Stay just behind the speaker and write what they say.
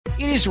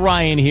It is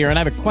Ryan here, and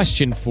I have a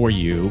question for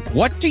you.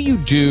 What do you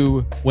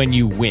do when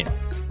you win?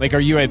 Like, are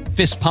you a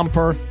fist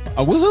pumper,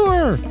 a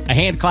woohooer, a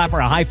hand clapper,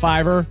 a high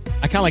fiver?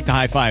 I kind of like the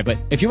high five, but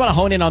if you want to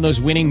hone in on those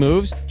winning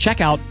moves,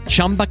 check out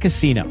Chumba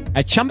Casino.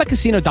 At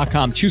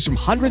ChumbaCasino.com, choose from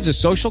hundreds of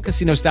social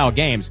casino-style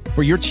games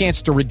for your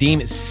chance to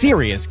redeem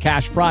serious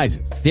cash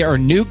prizes. There are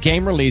new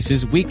game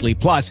releases weekly,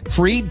 plus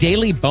free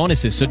daily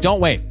bonuses. So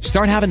don't wait.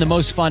 Start having the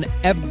most fun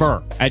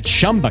ever at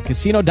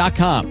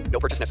ChumbaCasino.com.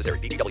 No purchase necessary.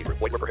 VGW. Void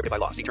where prohibited by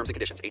law. See terms and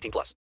conditions.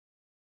 18+.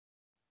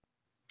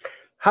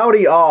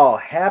 Howdy all.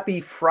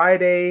 Happy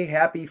Friday.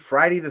 Happy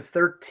Friday the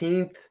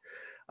 13th.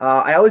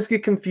 I always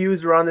get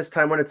confused around this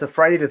time when it's a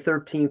Friday the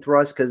 13th,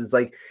 Russ, because it's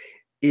like,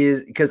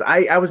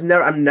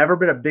 I've never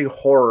been a big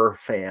horror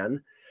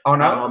fan. Oh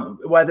no.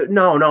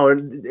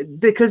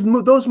 Because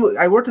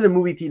I worked in a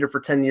movie theater for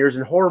 10 years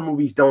and horror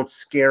movies don't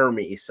scare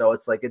me. So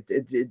it's like,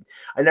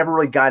 I never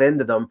really got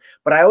into them,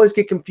 but I always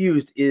get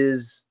confused.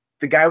 Is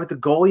the guy with the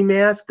goalie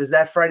mask, is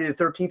that Friday the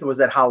 13th or was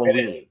that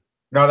Halloween?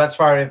 No, that's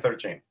Friday the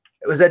 13th.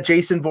 Was that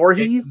Jason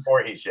Voorhees? Jason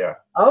Voorhees, yeah.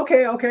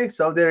 Okay.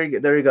 So there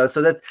you go.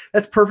 So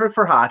that's perfect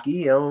for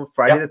hockey.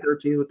 Friday the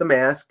 13th with the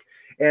mask.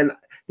 And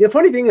the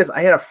funny thing is,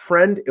 I had a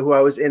friend who I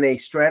was in a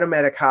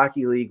Stratomatic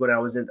hockey league when I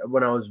was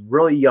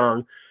really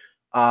young,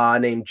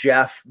 named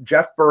Jeff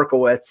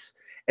Berkowitz,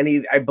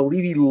 and I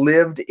believe he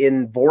lived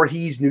in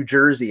Voorhees, New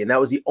Jersey, and that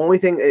was the only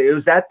thing. It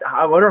was that.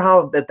 I wonder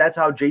how that's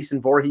how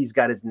Jason Voorhees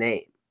got his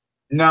name.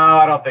 No,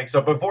 I don't think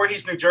so. But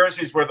Voorhees, New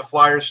Jersey is where the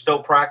Flyers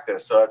still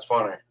practice, so that's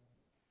funny.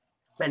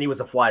 And he was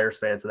a Flyers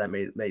fan, so that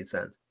made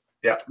sense.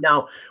 Yeah.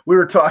 Now we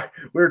were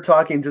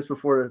talking just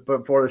before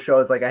the show.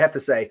 It's like I have to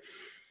say,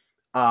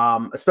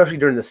 especially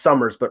during the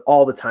summers, but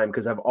all the time,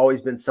 because I've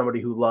always been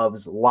somebody who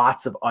loves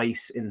lots of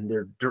ice in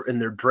their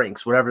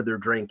drinks, whatever they're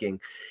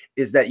drinking,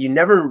 is that you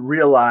never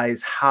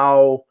realize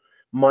how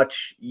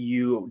much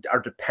you are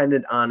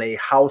dependent on a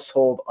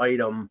household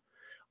item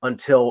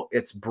until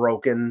it's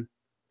broken.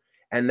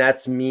 And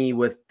that's me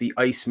with the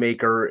ice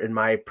maker in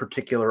my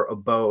particular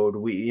abode.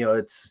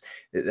 It's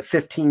a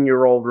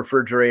 15-year-old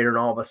refrigerator, and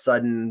all of a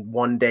sudden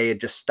one day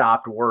it just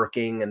stopped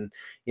working, and,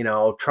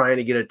 trying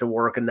to get it to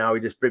work. And now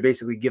we just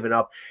basically given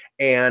up.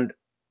 And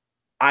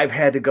I've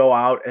had to go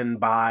out and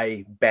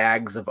buy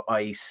bags of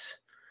ice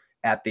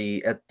at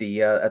the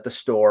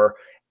store.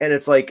 And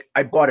it's like,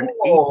 I bought an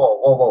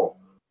Whoa.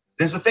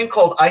 There's a thing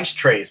called ice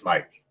trays,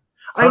 Mike.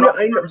 I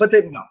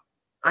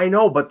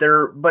know, but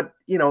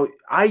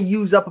I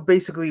use up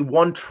basically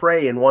one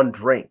tray in one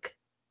drink.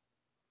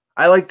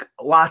 I like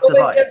lots of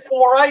ice. Get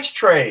more ice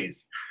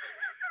trays.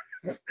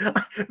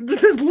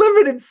 There's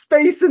limited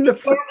space in the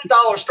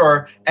dollar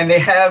store, and they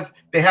have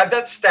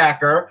that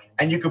stacker,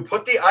 and you can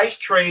put the ice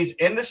trays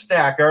in the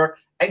stacker,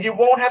 and you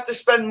won't have to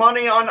spend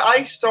money on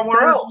ice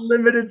somewhere else.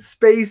 Limited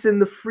space in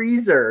the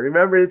freezer.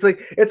 Remember, it's like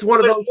it's one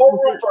of those. There's more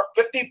room for a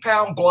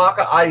 50-pound block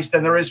of ice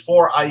than there is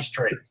for ice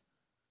trays.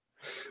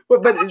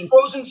 But how much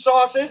frozen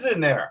sauce is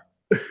in there?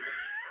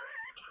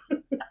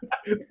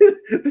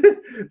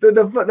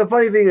 the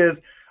funny thing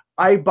is,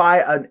 I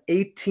buy an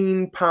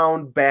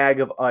 18-pound bag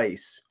of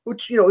ice,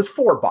 which is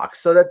 $4.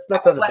 So that's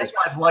last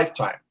my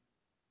lifetime.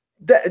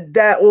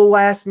 That will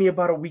last me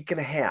about a week and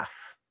a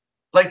half.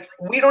 Like,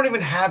 we don't even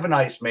have an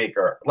ice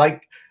maker.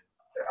 Like,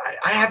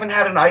 I haven't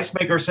had an ice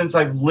maker since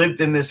I've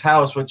lived in this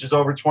house, which is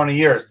over 20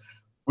 years.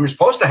 We were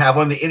supposed to have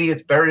one. The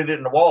idiots buried it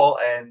in the wall,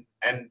 and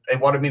they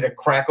wanted me to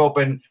crack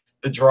open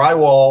the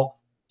drywall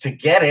to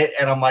get it.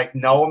 And I'm like,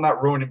 no, I'm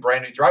not ruining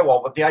brand new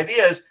drywall. But the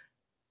idea is,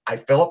 I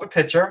fill up a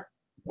pitcher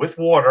with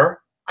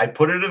water. I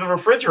put it in the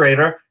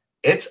refrigerator.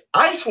 It's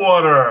ice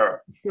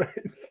water.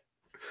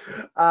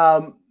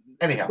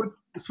 Anyhow,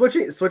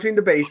 switching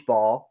to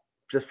baseball,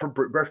 just for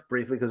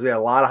briefly, because we had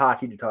a lot of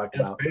hockey to talk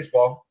about.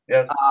 Baseball.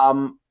 Yes.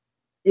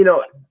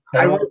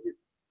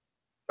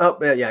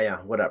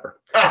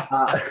 Whatever.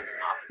 How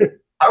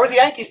are the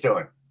Yankees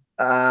doing?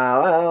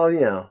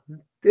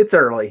 It's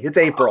early. It's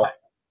April.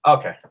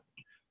 Okay.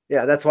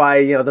 Yeah, that's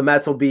why the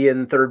Mets will be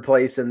in third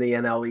place in the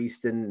NL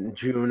East in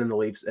June, and the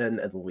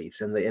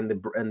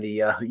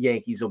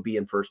Yankees will be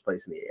in first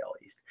place in the AL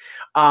East.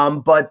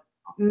 But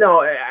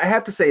no, I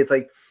have to say, it's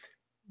like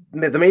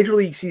the Major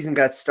League season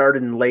got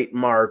started in late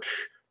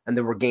March, and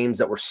there were games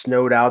that were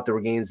snowed out. There were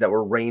games that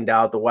were rained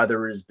out. The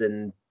weather has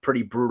been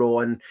pretty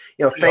brutal, and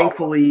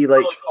thankfully,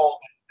 really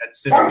cold at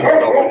City Field.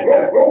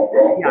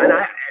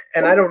 Yeah,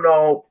 and I don't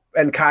know.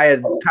 And Kaya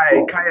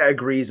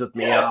agrees with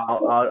me.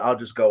 I'll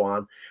just go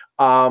on.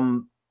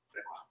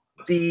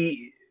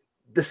 The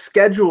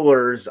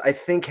schedulers, I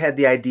think, had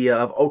the idea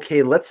of,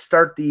 okay, let's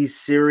start these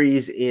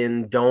series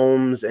in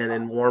domes and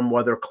in warm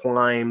weather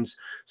climes,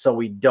 so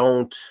we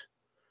don't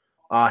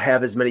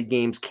have as many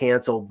games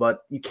canceled.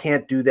 But you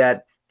can't do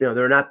that.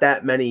 There are not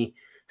that many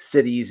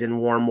cities in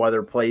warm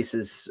weather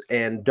places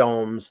and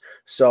domes,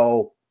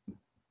 so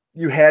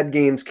you had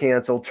games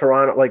canceled.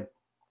 Toronto, like.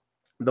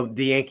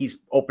 The Yankees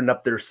opened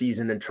up their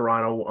season in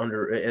Toronto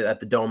at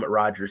the Dome at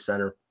Rogers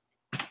Center.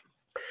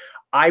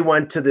 I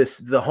went to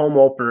the home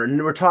opener,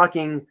 and we're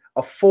talking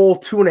a full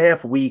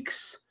 2.5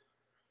 weeks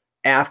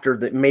after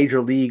the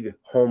Major League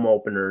home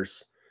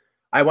openers.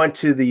 I went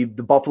to the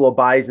Buffalo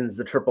Bisons,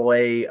 the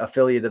AAA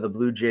affiliate of the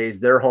Blue Jays,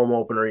 their home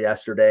opener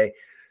yesterday,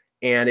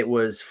 and it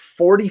was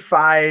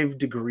 45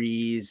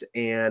 degrees,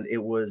 and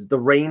the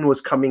rain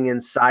was coming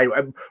inside.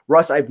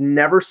 Russ, I've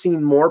never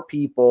seen more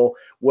people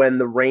when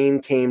the rain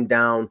came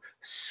down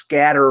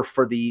scatter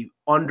for the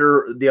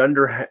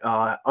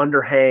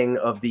underhang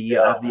of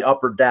the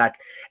upper deck,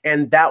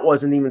 and that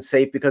wasn't even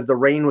safe because the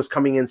rain was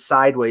coming in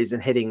sideways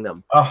and hitting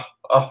them.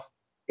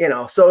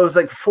 So it was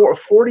like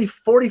 40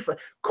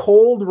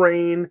 cold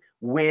rain,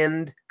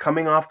 wind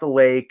coming off the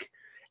lake.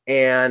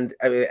 And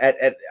I mean,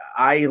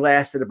 I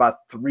lasted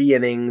about 3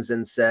 innings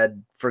and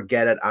said,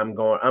 "Forget it. I'm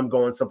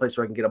going someplace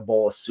where I can get a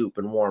bowl of soup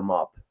and warm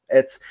up."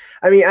 I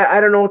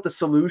don't know what the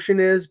solution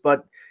is,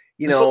 but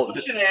the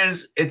solution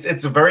is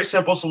it's a very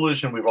simple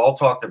solution. We've all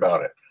talked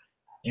about it.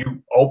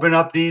 You open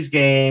up these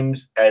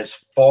games as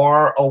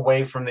far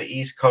away from the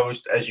East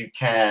Coast as you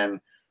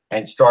can,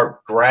 and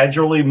start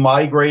gradually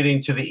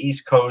migrating to the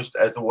East Coast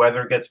as the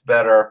weather gets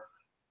better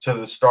to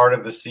the start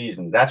of the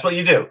season. That's what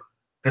you do,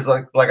 because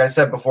like I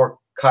said before,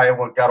 Kaya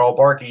got all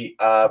barky.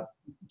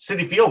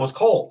 Citi Field was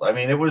cold. I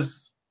mean, it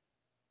was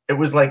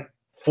like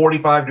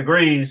 45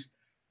 degrees.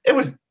 It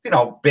was,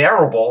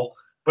 bearable,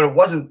 but it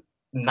wasn't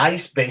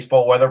nice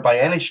baseball weather by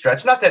any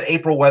stretch. Not that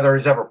April weather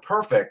is ever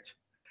perfect,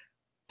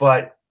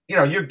 but,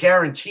 you're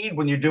guaranteed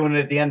when you're doing it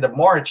at the end of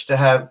March to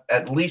have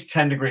at least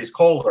 10 degrees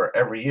colder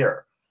every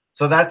year.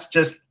 So that's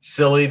just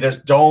silly.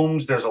 There's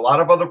domes. There's a lot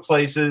of other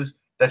places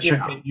that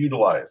should get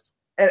utilized.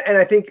 And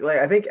I think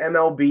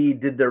MLB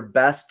did their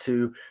best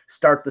to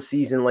start the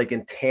season like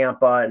in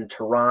Tampa and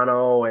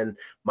Toronto and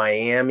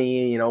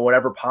Miami,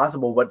 whatever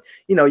possible. But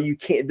you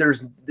can't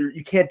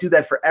do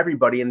that for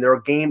everybody. And there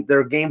are games that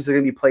are going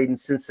to be played in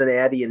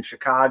Cincinnati and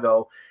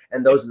Chicago,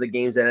 and those are the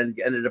games that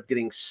ended up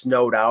getting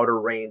snowed out or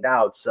rained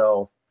out.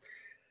 So,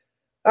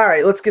 all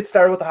right, let's get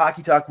started with the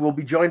hockey talk. We'll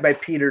be joined by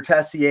Peter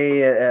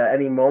Tessier at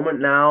any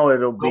moment now.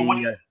 It'll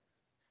be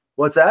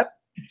what's that?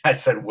 I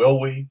said, will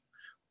we?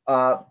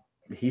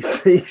 He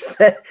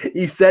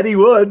said he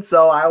would,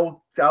 so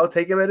I'll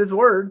take him at his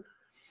word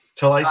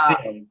till I see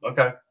him.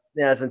 Okay.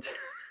 Yes,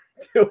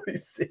 until we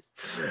see.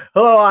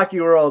 Hello,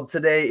 Hockey World.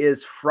 Today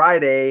is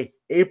Friday,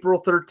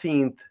 April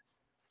 13th,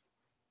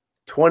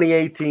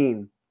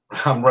 2018.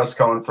 I'm Russ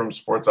Cohen from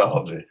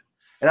Sportsology.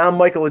 And I'm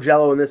Michael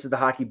Agello, and this is the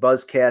Hockey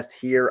Buzzcast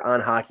here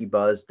on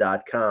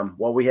HockeyBuzz.com.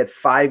 Well, we had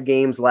 5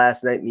 games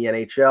last night in the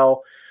NHL.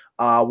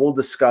 We'll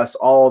discuss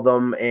all of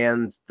them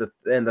and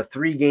the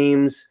 3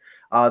 games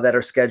that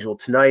are scheduled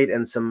tonight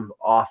and some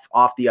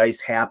off the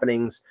ice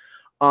happenings.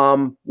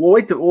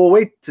 We'll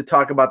wait to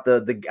talk about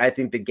I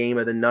think the game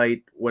of the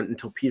night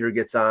until Peter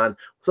gets on.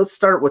 So let's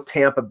start with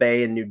Tampa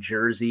Bay and New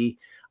Jersey,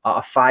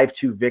 a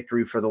 5-2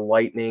 victory for the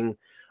Lightning.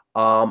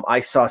 I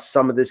saw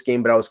some of this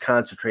game, but I was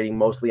concentrating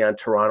mostly on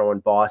Toronto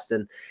and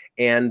Boston.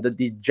 And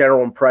the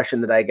general impression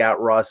that I got,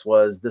 Russ,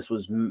 was this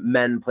was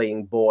men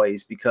playing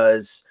boys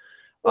because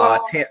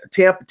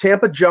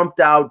Tampa jumped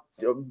out.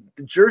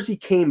 Jersey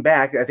came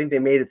back. I think they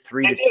made it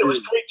 3-2. It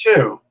was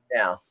 3-2.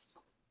 Yeah.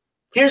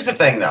 Here's the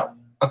thing, though.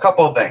 A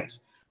couple of things.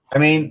 I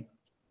mean,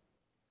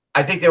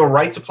 I think they were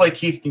right to play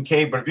Keith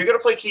Kincaid, but if you're going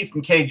to play Keith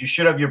Kincaid, you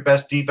should have your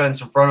best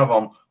defense in front of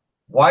him.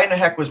 Why in the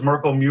heck was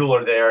Merkel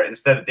Mueller there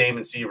instead of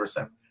Damon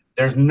Severson?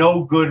 There's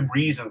no good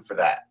reason for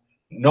that.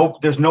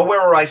 Nope. There's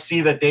nowhere where I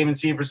see that Damon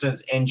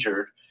Severson's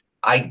injured.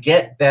 I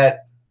get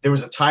that there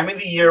was a time in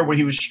the year where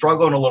he was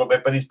struggling a little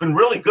bit, but he's been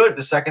really good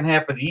the second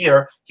half of the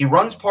year. He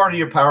runs part of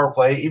your power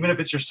play, even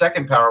if it's your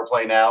second power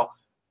play now.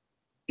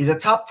 He's a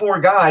top 4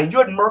 guy. You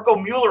had Merkel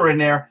Mueller in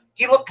there.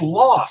 He looked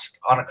lost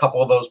on a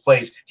couple of those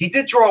plays. He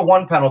did draw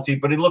 1 penalty,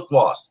 but he looked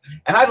lost.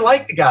 And I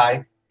like the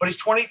guy, but he's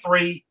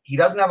 23. He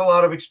doesn't have a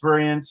lot of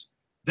experience.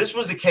 This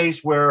was a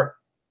case where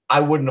I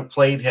wouldn't have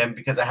played him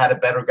because I had a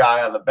better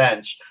guy on the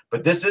bench.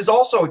 But this is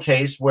also a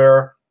case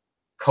where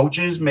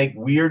coaches make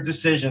weird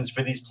decisions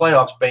for these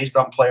playoffs based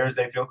on players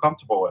they feel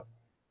comfortable with.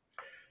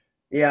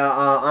 Yeah,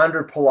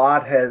 Andre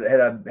Palat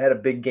had a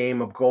big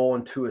game of goal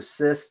and 2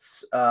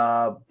 assists.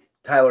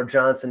 Tyler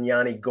Johnson,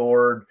 Yanni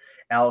Gord,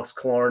 Alex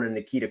Killorn, and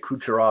Nikita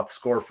Kucherov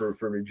score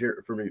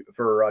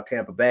for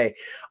Tampa Bay.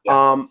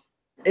 Yeah.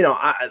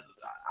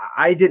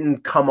 I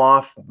didn't come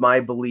off my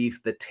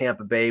belief that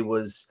Tampa Bay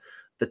was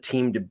the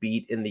team to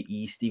beat in the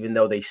East, even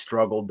though they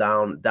struggled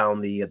down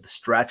the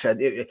stretch. I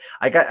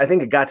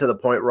think it got to the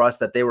point, Russ,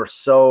 that they were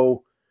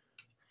so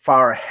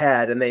far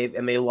ahead and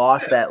they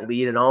lost that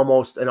lead and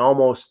almost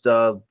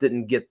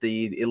didn't get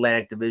the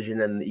Atlantic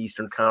Division and the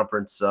Eastern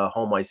Conference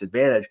home ice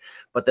advantage,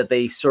 but that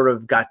they sort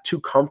of got too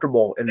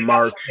comfortable in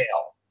March.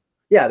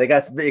 Yeah, they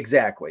got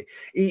exactly,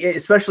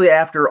 especially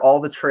after all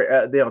the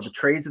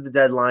trades at the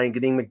deadline,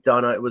 getting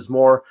McDonough. It was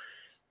more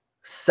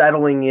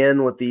settling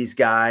in with these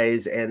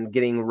guys and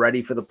getting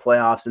ready for the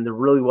playoffs, and there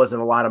really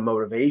wasn't a lot of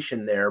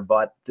motivation there.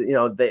 But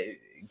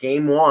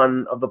game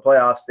 1 of the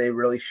playoffs, they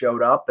really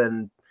showed up,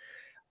 and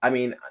I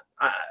mean,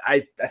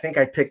 I think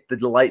I picked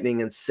the Lightning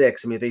in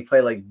 6. I mean, if they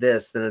play like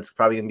this, then it's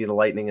probably gonna be the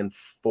Lightning in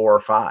 4 or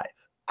 5.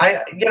 But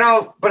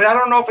I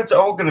don't know if it's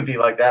all gonna be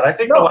like that. I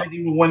think the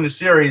Lightning will win the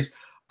series.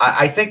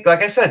 I think,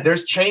 like I said,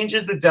 there's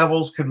changes the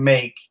Devils could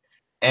make,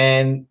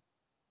 and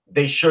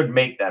they should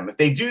make them. If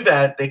they do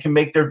that, they can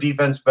make their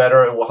defense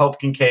better. It will help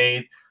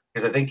Kincaid,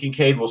 because I think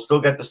Kincaid will still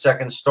get the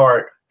second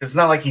start. Because it's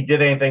not like he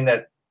did anything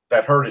that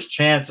hurt his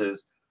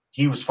chances.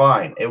 He was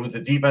fine. It was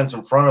the defense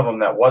in front of him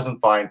that wasn't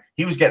fine.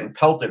 He was getting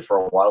pelted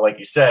for a while, like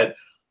you said.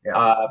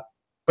 Yeah.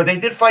 But they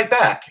did fight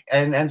back.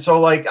 And so,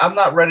 like, I'm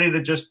not ready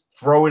to just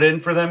throw it in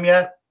for them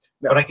yet,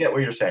 but I get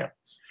what you're saying.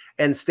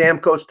 And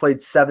Stamkos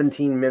played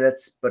 17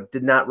 minutes, but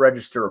did not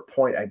register a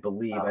point, I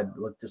believe.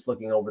 Just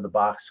looking over the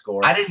box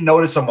score. I didn't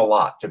notice him a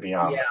lot, to be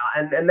honest.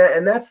 Yeah,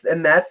 and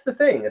that's the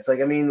thing. It's like,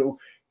 I mean,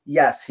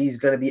 yes, he's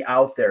going to be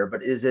out there,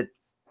 but is it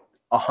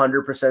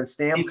 100%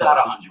 Stamkos? He's not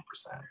 100%.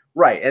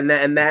 Right, and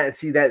that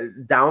see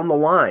that down the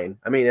line.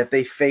 I mean, if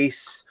they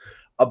face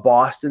a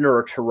Boston or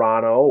a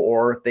Toronto,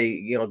 or if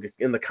they,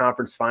 in the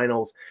conference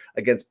finals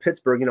against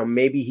Pittsburgh,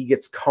 maybe he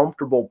gets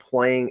comfortable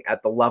playing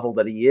at the level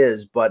that he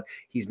is, but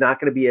he's not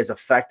going to be as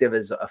effective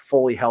as a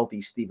fully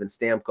healthy Steven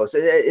Stamkos.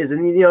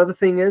 The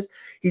thing is,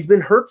 he's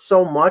been hurt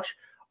so much.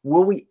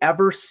 Will we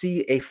ever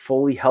see a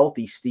fully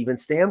healthy Steven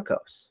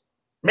Stamkos?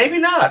 Maybe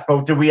not,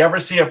 but did we ever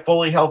see a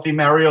fully healthy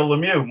Mario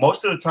Lemieux?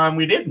 Most of the time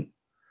we didn't.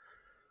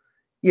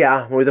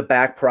 Yeah, with the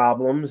back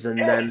problems, and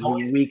then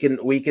we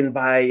can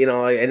buy. I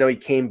know he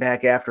came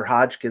back after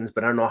Hodgkins,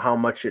 but I don't know how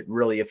much it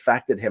really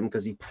affected him,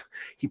 because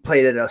he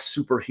played at a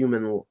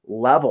superhuman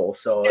level.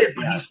 So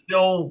but he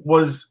still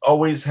was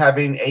always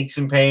having aches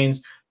and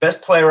pains.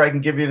 Best player I can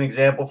give you an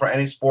example for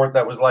any sport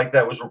that was like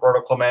that was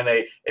Roberto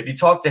Clemente. If you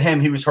talk to him,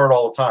 he was hurt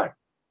all the time.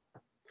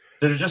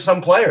 There's just some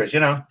players,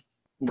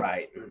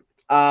 Right.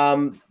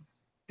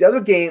 The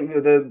other game,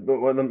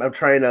 I'm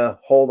trying to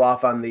hold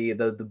off on the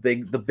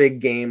big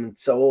game,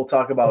 so we'll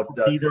talk about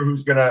Peter,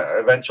 who's going to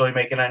eventually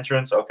make an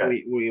entrance.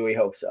 Okay, we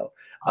hope so.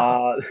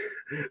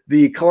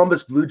 The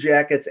Columbus Blue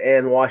Jackets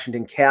and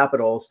Washington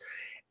Capitals,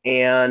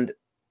 and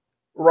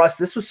Russ,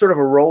 this was sort of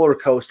a roller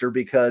coaster,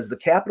 because the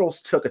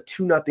Capitals took a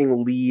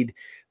 2-0 lead.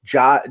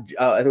 I think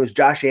it was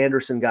Josh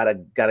Anderson got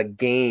a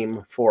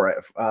game for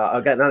it.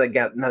 Got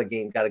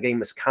a game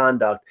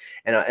misconduct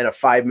and a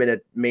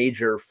 5-minute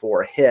major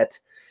for a hit.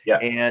 Yeah,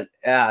 and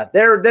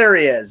there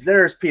he is.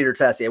 There's Peter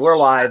Tessier. We're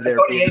live there.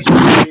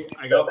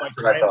 I got my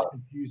clients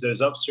confused. I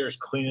was upstairs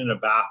cleaning a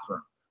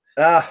bathroom.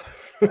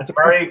 That's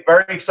very,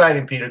 very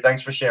exciting, Peter.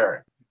 Thanks for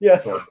sharing.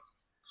 Yes.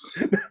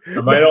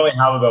 I might only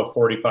have about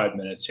 45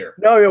 minutes here.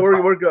 No, yeah,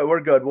 we're good. We're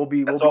good. We'll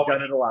be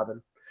done at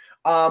 11.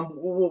 We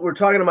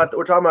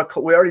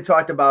already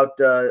talked about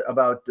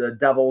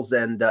Devils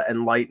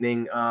and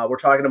Lightning. We're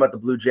talking about the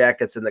Blue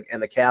Jackets and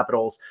the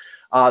Capitals.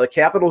 The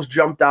Capitals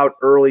jumped out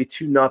early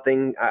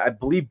 2-0. I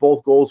believe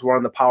both goals were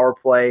on the power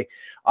play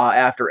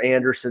after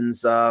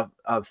Anderson's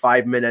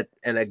 5-minute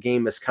and a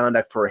game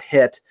misconduct for a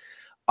hit.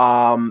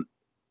 The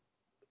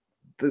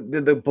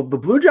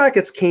Blue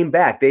Jackets came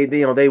back.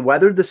 They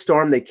weathered the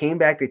storm. They came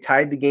back. They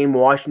tied the game.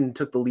 Washington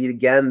took the lead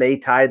again. They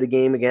tied the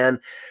game again.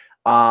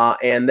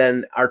 And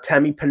then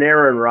Artemi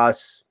Panarin,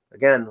 Russ,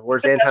 again,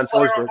 where's Anton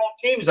Forsberg?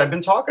 Teams, I've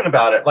been talking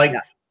about it.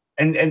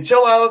 And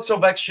until Alex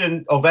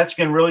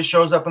Ovechkin really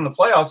shows up in the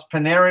playoffs,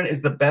 Panarin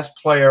is the best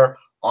player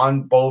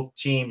on both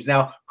teams.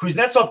 Now,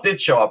 Kuznetsov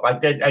did show up. I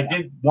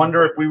did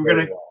wonder if we were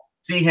going to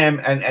see him,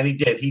 and he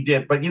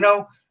did. But,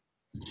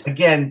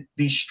 again,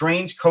 these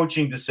strange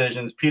coaching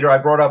decisions. Peter, I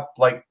brought up,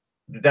 like,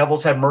 the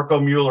Devils had Mirko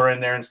Mueller in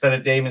there instead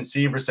of Damon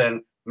Severson.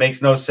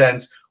 Makes no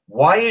sense.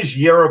 Why is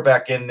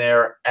Yerabek in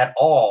there at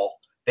all?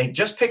 They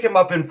just pick him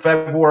up in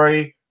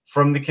February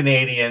from the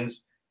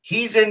Canadiens.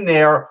 He's in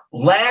there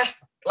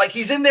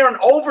he's in there in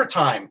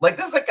overtime. Like,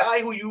 this is a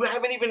guy who you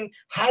haven't even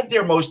had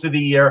there most of the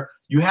year.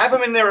 You have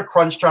him in there at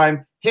crunch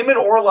time. Him and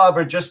Orlov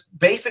are just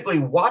basically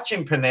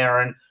watching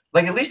Panarin.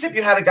 Like, at least if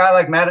you had a guy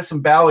like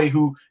Madison Bowie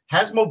who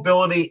has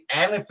mobility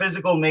and a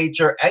physical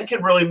nature and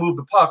can really move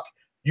the puck,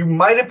 you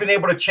might have been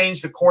able to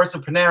change the course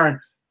of Panarin.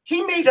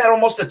 He made that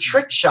almost a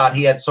trick shot.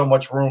 He had so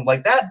much room.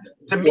 Like, that,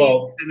 to me,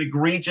 is an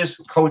egregious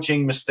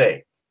coaching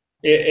mistake.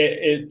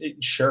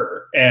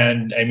 Sure.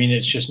 And, I mean,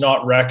 it's just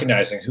not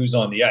recognizing who's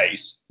on the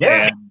ice.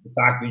 Yeah. And the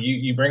fact that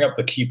you bring up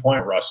the key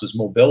point, Russ, was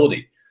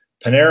mobility.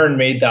 Panarin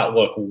made that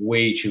look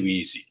way too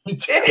easy. He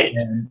did.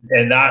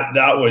 And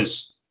that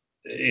was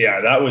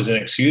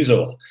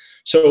inexcusable.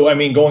 So, I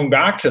mean, going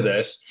back to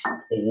this,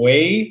 the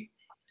way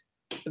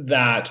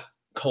that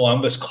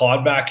Columbus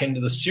clawed back into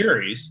the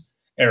series –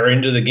 or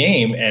into the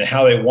game, and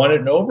how they won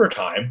it in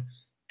overtime.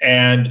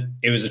 And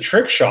it was a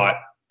trick shot,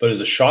 but it was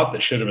a shot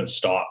that should have been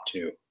stopped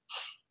too.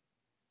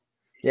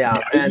 Yeah.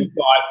 Now and you've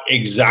got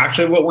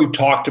exactly what we've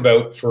talked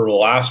about for the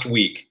last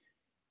week.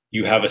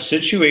 You have a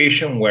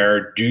situation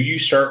where, do you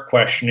start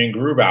questioning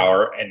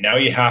Grubauer? And now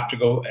you have to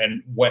go,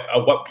 and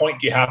at what point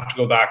do you have to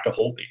go back to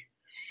Holtby?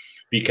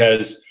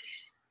 Because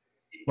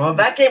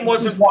that game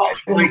wasn't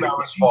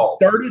Grubauer's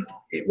fault.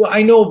 Well,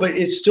 I know, but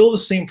it's still the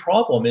same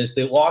problem. Is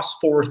they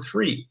lost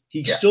 4-3.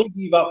 He still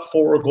gave up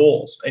 4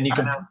 goals, and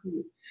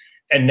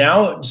and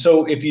now,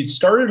 so if you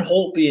started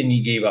Holtby and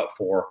you gave up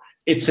 4,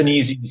 it's an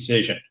easy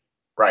decision,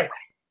 right?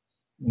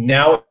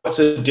 Now it's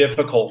a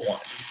difficult one.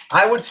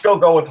 I would still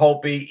go with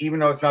Holtby, even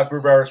though it's not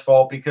Grubauer's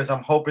fault, because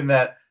I'm hoping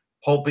that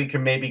Holtby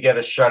can maybe get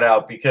a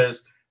shutout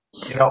because,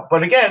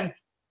 but again,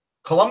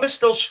 Columbus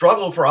still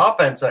struggled for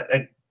offense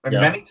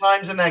many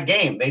times in that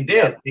game. They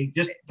did.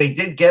 They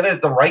did get it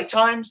at the right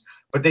times,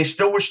 but they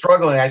still were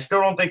struggling. I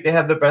still don't think they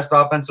have the best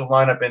offensive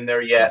lineup in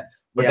there yet,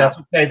 but that's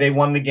okay. They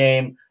won the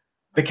game.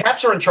 The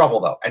Caps are in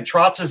trouble, though, and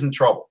Trotz is in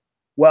trouble.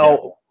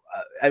 Well,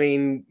 I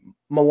mean,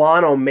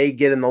 Milano may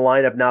get in the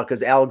lineup now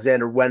because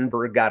Alexander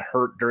Wenberg got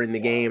hurt during the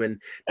game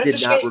and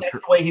did not return.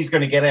 That's the way he's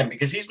going to get in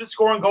because he's been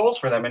scoring goals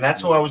for them, and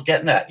that's who I was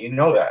getting at. You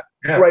know that.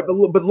 Yeah. Right, but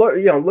look,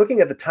 looking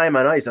at the time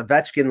on ice,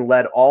 Ovechkin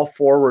led all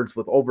forwards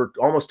with over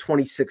almost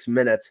 26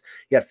 minutes.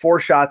 He had 4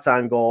 shots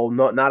on goal,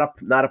 not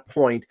a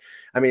point.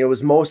 I mean, it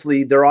was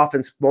mostly their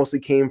offense mostly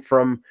came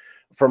from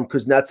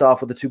Kuznetsov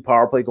with the 2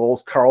 power play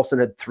goals. Carlson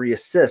had 3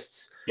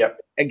 assists. Yep.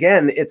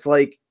 Again, it's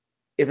like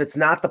if it's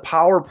not the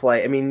power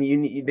play, I mean,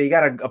 they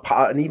got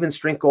an even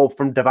strength goal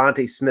from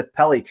Devontae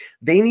Smith-Pelly.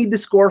 They need to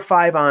score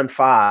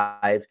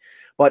 5-on-5.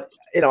 But,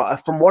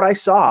 from what I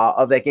saw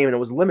of that game, and it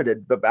was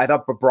limited, but I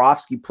thought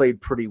Bobrovsky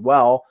played pretty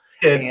well.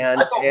 And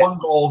I thought one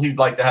goal he'd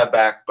like to have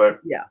back, but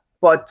yeah.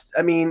 But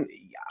I mean,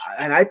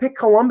 and I picked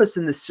Columbus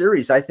in this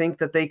series. I think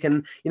that they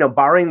can,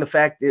 barring the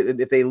fact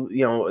if they,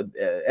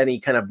 any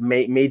kind of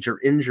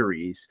major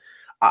injuries,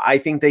 I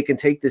think they can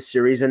take this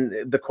series.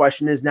 And the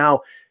question is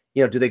now,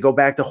 do they go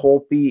back to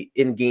Holtby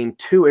in game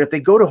 2? And if they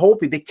go to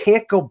Holtby, they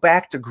can't go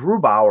back to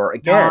Grubauer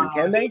again,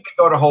 can they? They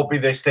go to Holtby.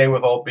 They stay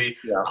with Holtby.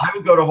 Yeah. I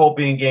would go to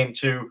Holtby in game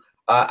 2.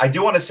 I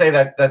do want to say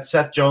that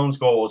Seth Jones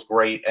goal was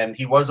great, and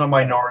he was on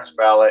my Norris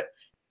ballot.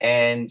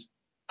 And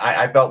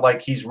I felt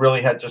like he's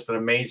really had just an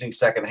amazing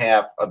second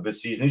half of the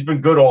season. He's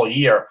been good all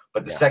year,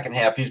 but the second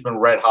half he's been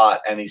red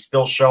hot, and he's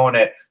still showing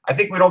it. I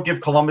think we don't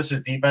give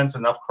Columbus's defense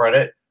enough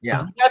credit.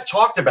 Yeah, we have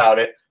talked about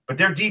it. But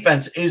their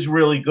defense is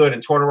really good,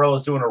 and Tortorella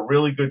is doing a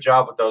really good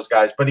job with those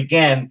guys. But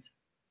again,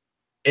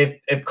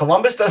 if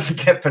Columbus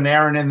doesn't get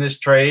Panarin in this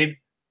trade,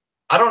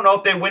 I don't know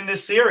if they win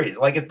this series.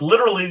 Like it's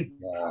literally,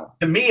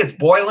 to me, it's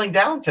boiling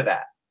down to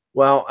that.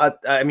 Well,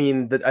 I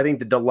mean, I think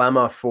the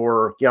dilemma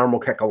for Jarmo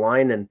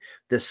Kekalainen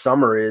this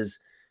summer is,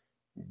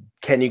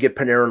 can you get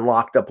Panarin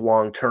locked up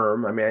long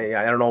term? I mean,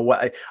 I don't know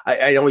what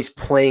I know he's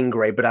playing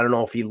great, but I don't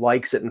know if he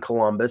likes it in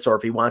Columbus or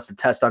if he wants to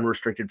test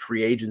unrestricted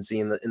free agency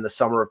in the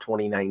summer of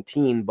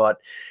 2019. But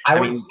I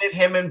would sit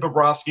him and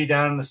Bobrovsky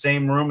down in the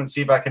same room and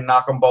see if I can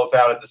knock them both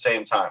out at the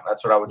same time.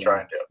 That's what I would try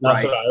and do.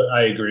 That's what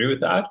I agree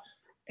with that.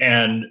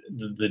 And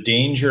the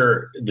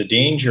danger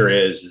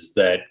is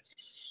that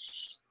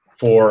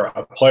for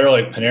a player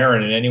like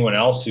Panarin and anyone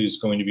else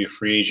who's going to be a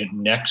free agent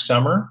next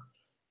summer,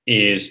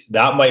 is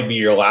that might be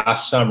your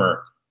last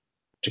summer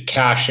to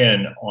cash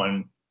in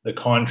on the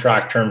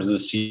contract terms of the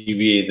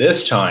CBA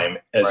this time,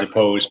 as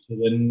opposed to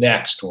the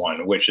next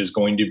one, which is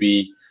going to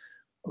be,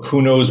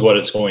 who knows what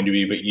it's going to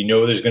be, but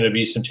there's going to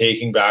be some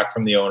taking back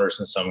from the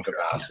owners in some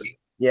capacity.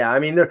 Yeah, I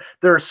mean,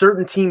 there are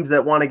certain teams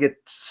that want to get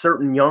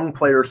certain young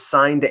players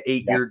signed to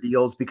 8-year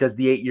deals because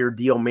the 8-year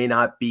deal may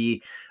not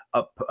be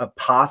a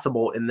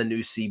possible in the new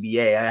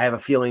CBA. I have a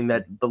feeling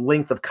that the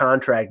length of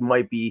contract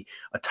might be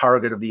a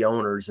target of the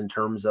owners in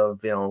terms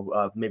of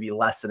maybe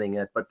lessening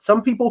it. But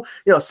some people,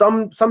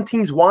 some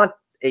teams want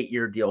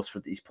 8-year deals for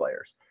these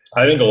players.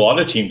 I think a lot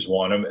of teams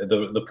want them.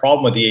 The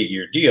problem with the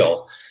 8-year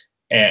deal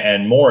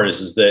and more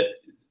is that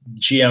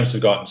GMs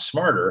have gotten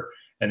smarter,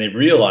 and they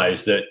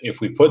realize that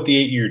if we put the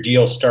 8-year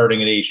deal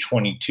starting at age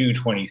 22,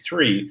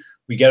 23,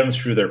 we get them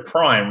through their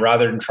prime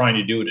rather than trying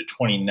to do it at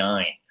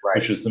 29,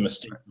 which was the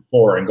mistake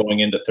before, and going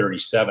into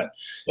 37.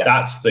 Yeah.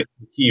 That's the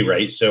key,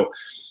 right? So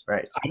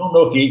I don't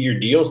know if the 8-year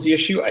deal is the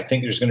issue. I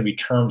think there's going to be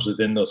terms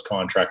within those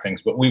contract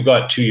things, but we've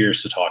got 2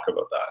 years to talk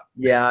about that.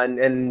 Yeah,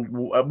 and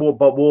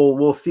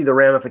we'll see the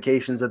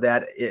ramifications of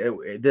that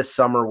this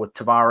summer with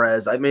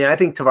Tavares. I mean, I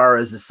think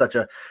Tavares is such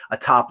a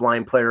top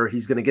line player.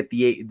 He's going to get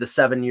the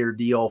 7-year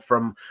deal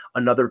from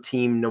another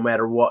team no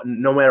matter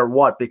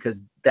what,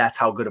 because that's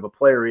how good of a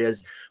player he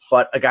is.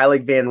 But a guy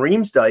like Van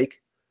Riemsdyk,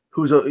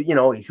 who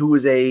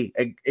is a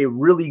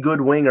really good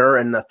winger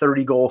and a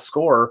 30-goal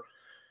scorer,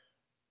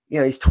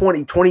 he's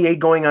 28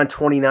 going on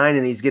 29,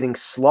 and he's getting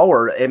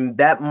slower, and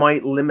that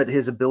might limit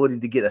his ability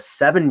to get a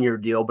 7-year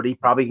deal, but he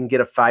probably can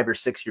get a 5 or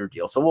 6-year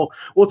deal. So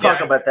we'll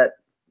talk about that.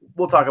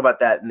 We'll talk about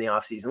that in the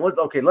offseason.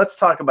 Let's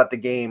talk about the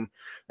game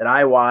that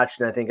I watched,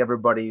 and I think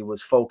everybody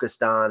was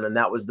focused on, and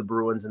that was the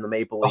Bruins and the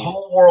Maple Leafs. The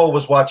whole world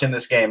was watching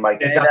this game,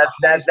 Mike.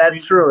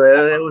 That's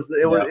true. It was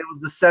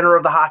the center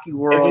of the hockey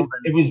world.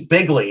 It was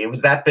bigly. It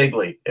was that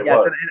bigly.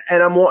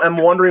 And I'm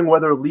wondering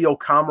whether Leo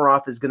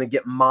Komarov is going to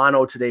get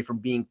mono today from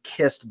being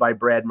kissed by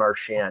Brad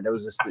Marchand. It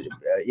was just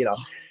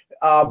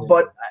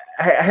but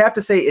I have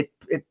to say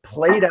it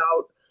played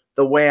out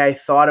the way I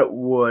thought it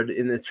would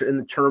in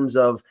the terms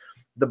of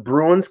the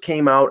Bruins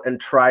came out and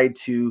tried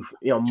to,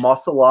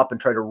 muscle up and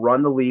try to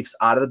run the Leafs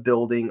out of the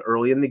building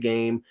early in the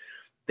game.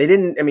 They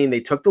didn't. I mean, they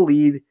took the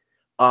lead,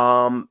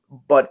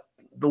 but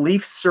the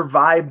Leafs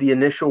survived the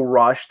initial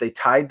rush. They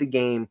tied the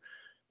game,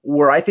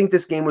 where I think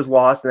this game was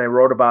lost, and I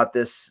wrote about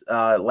this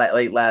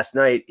late last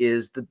night,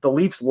 is that the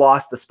Leafs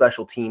lost the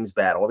special teams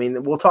battle. I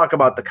mean, we'll talk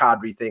about the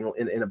Kadri thing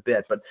in a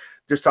bit, but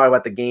just talking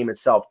about the game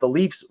itself, the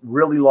Leafs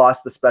really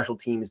lost the special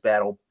teams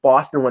battle.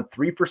 Boston went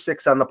 3 for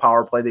 6 on the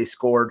power play. They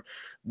scored,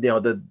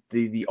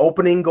 the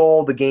opening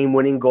goal, the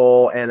game-winning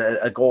goal, and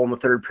a goal in the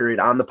third period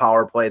on the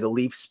power play. The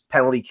Leafs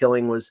penalty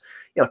killing was,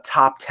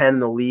 top 10 in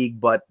the league,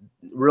 but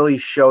really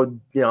showed,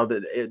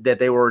 that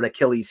they were an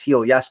Achilles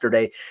heel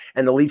yesterday.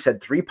 And the Leafs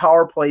had 3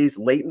 power plays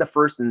late in the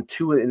first and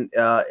 2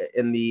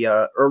 in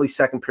the early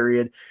second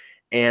period,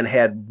 and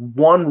had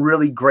 1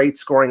 really great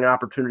scoring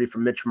opportunity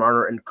from Mitch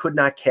Marner and could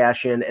not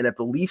cash in. And if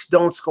the Leafs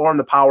don't score on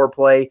the power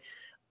play,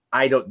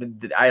 I don't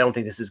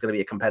think this is going to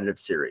be a competitive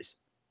series.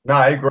 No,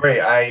 I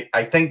agree.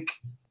 I think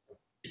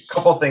a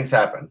couple of things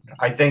happened.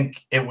 I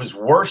think it was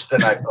worse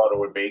than I thought it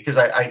would be, because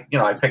I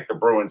picked the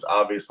Bruins,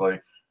 obviously,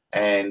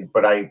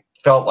 but I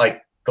felt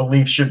like the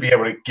Leafs should be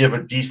able to give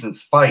a decent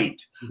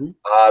fight. Mm-hmm.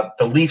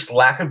 The Leafs'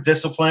 lack of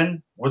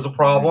discipline was a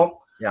problem.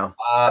 Yeah.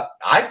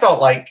 I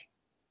felt like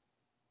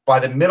by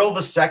the middle of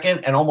the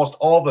second and almost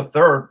all the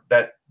third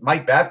that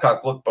Mike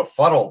Babcock looked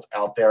befuddled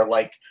out there.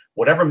 Like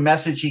whatever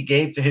message he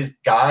gave to his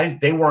guys,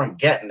 they weren't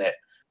getting it.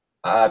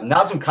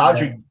 Nazem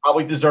Kadri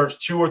probably deserves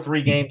 2 or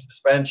 3 game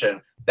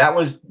suspension. That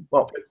was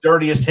the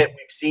dirtiest hit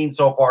we've seen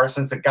so far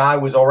since a guy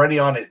was already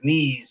on his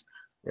knees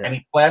and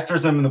he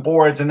plasters him in the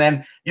boards. And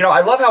then,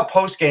 I love how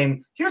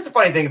post-game – here's the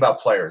funny thing about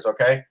players,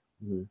 okay?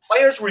 Mm-hmm.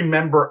 Players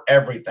remember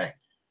everything.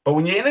 But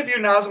when you interview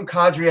Nazem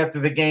Kadri after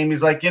the game,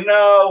 he's like, it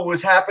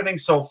was happening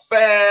so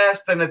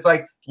fast. And it's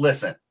like,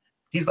 listen,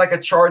 he's like a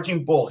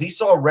charging bull. He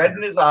saw red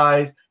in his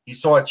eyes. He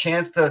saw a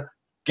chance to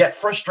get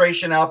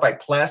frustration out by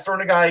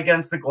plastering a guy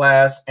against the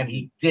glass, and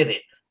he did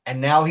it.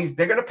 And now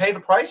they're going to pay the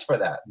price for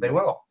that. They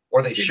will,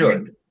 or they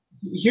should.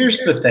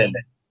 Here's the thing.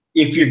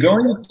 If you're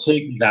going to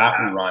take that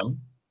run,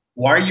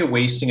 why are you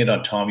wasting it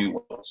on Tommy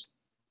Wills?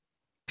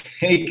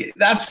 Hey,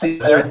 that's the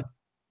other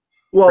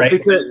right?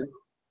 Because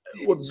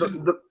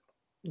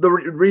the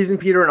reason,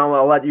 Peter, and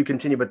I'll let you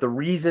continue, but the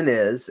reason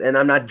is, and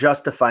I'm not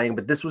justifying,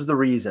 but this was the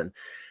reason.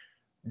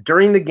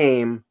 During the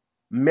game,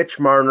 Mitch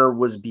Marner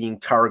was being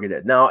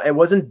targeted. Now, it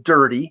wasn't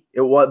dirty,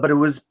 but it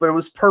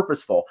was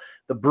purposeful.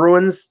 The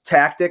Bruins'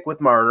 tactic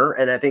with Marner,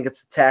 and I think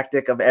it's the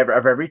tactic of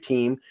every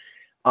team,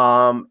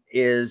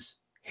 is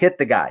hit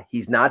the guy.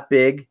 He's not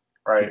big.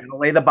 Right. You're going to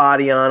lay the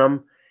body on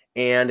him,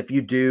 and if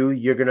you do,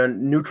 you're going to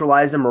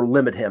neutralize him or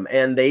limit him.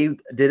 And they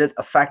did it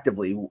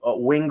effectively.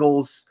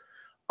 Wingles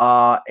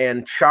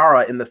and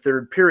Chara in the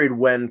third period,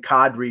 when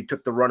Kadri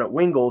took the run at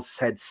Wingles,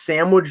 had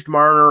sandwiched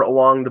Marner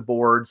along the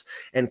boards,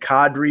 and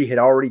Kadri had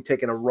already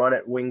taken a run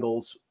at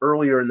Wingles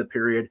earlier in the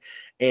period.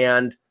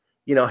 And,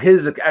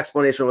 his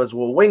explanation was,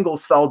 well,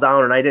 Wingles fell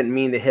down and I didn't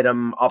mean to hit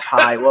him up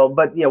high. Well,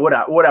 but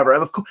whatever.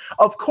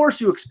 Of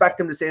course you expect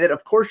him to say that.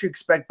 Of course you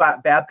expect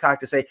Babcock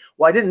to say,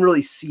 well, I didn't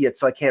really see it,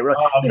 so I can't really,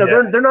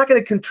 they're not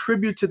going to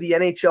contribute to the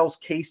NHL's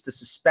case to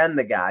suspend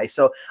the guy.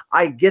 So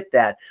I get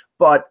that.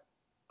 But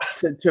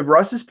to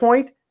Russ's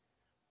point,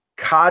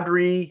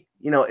 Kadri,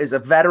 is a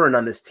veteran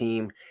on this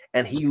team,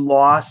 and he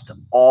lost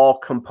all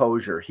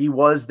composure. He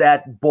was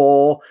that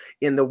bull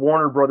in the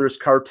Warner Brothers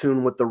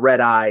cartoon with the red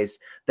eyes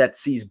that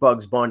sees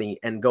Bugs Bunny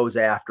and goes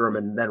after him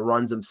and then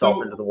runs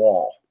himself into the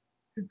wall.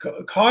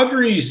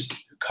 Kadri's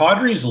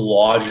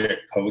logic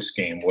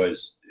post-game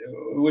was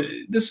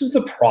this is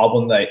the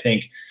problem that I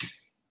think,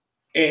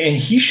 and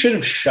he should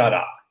have shut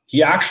up.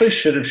 He actually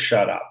should have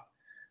shut up.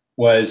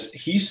 Was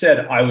he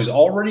said, I was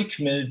already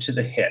committed to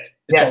the hit.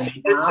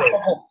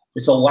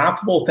 It's a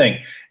laughable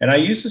thing. And I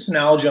used this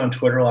analogy on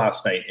Twitter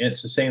last night, and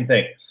it's the same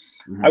thing.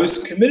 Mm-hmm. I was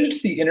committed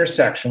to the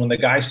intersection when the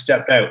guy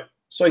stepped out,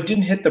 so I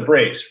didn't hit the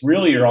brakes.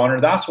 Really, Your Honor,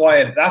 that's why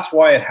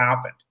it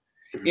happened.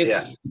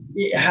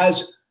 It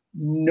has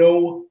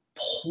no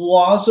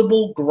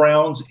plausible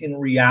grounds in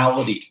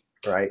reality.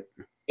 Right.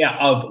 Yeah,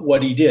 of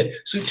what he did.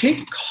 So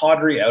take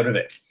Kadri out of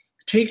it.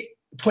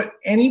 Put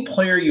any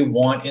player you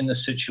want in the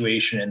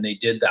situation, and they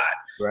did that.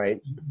 Right.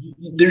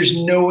 There's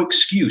no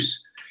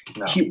excuse.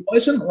 No. He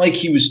wasn't like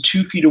he was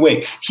 2 feet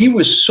away. He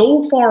was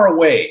so far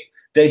away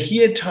that he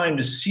had time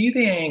to see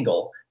the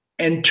angle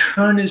and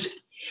turn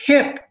his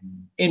hip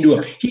into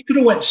him. He could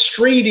have went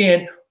straight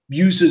in,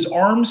 used his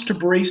arms to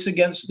brace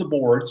against the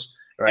boards,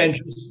 and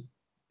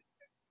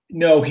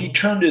he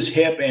turned his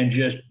hip and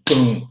just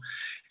boom.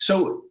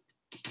 So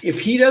if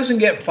he doesn't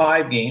get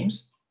 5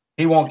 games,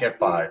 he won't get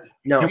 5.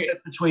 No, he'll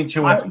get between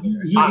 2 and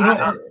 3.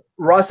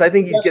 Russ, I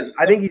think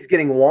he's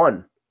getting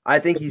 1. I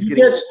think he's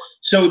getting.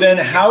 So then,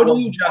 how do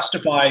you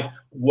justify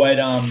what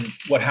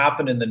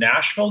happened in the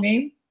Nashville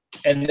game,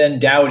 and then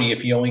Doughty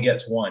if he only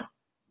gets 1?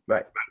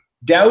 Right.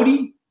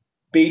 Doughty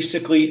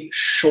basically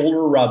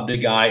shoulder rubbed a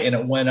guy, and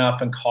it went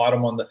up and caught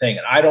him on the thing.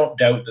 And I don't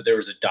doubt that there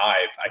was a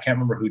dive. I can't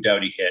remember who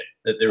Doughty hit.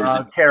 That there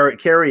was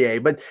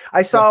Carrier, but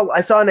I saw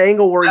an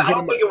angle where he hit him. I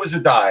don't think it was a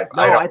dive.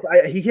 No,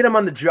 he hit him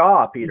on the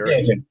jaw, Peter. Yeah,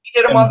 he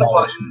hit him on the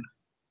button.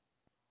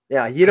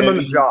 Yeah, he hit him on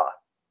the jaw.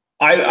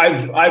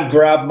 I've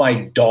grabbed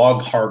my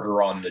dog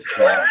harder on the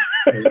jaw.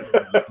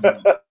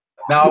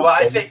 No,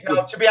 but I think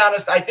to be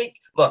honest, I think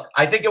look,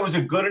 I think it was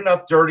a good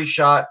enough dirty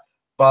shot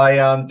by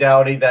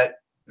Dowdy that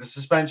the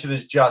suspension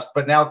is just.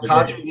 But now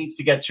Kadri needs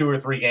to get 2 or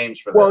 3 games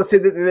for that. Well, see,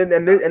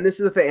 and this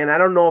is the thing, and I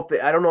don't know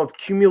if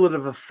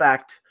cumulative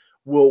effect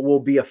will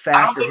be a factor.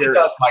 I don't think here. it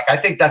does, Mike. I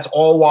think that's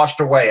all washed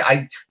away.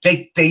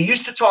 They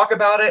used to talk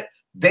about it.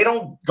 They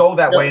don't go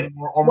that way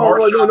anymore.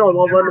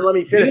 Let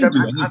me finish.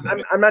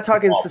 I'm not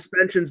talking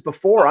suspensions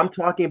before. I'm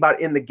talking about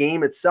in the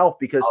game itself,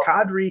 because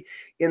Kadri,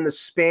 in the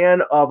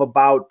span of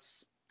about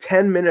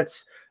 10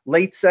 minutes,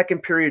 late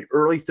second period,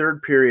 early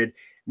third period,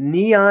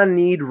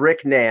 knee-on-kneed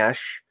Rick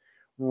Nash,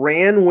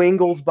 ran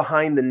Wingles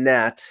behind the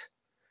net,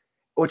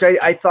 which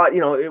I thought,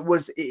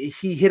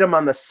 he hit him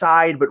on the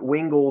side, but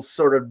Wingles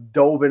sort of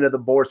dove into the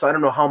board. So I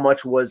don't know how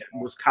much was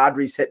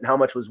Kadri's hit and how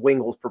much was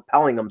Wingles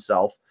propelling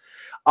himself.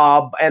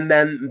 And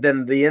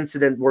then the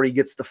incident where he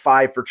gets the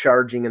 5 for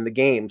charging in the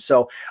game.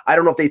 So I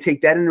don't know if they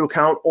take that into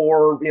account,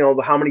 or,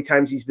 how many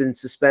times he's been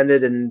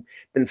suspended and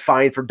been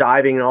fined for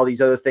diving and all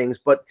these other things.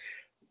 But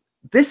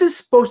this is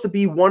supposed to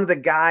be one of the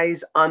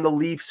guys on the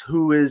Leafs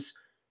who has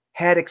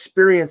had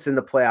experience in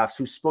the playoffs,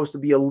 who's supposed to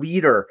be a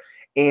leader.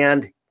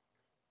 And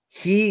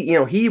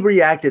he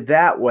reacted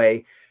that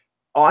way.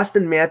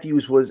 Austin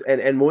Matthews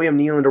and William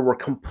Nylander were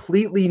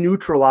completely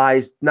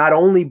neutralized, not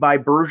only by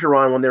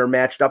Bergeron when they were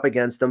matched up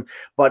against him,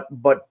 but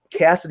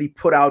Cassidy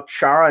put out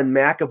Chara and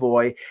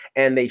McAvoy,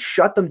 and they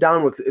shut them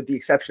down with the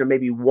exception of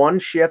maybe one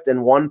shift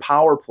and one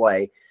power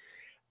play.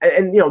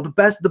 And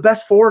the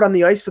best forward on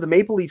the ice for the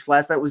Maple Leafs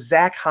last night was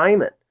Zach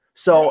Hyman.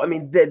 So I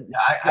mean,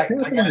 I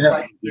gotta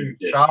tell you,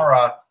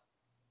 Chara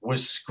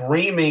was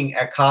screaming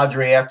at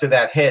Kadri after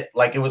that hit,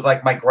 like it was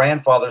like my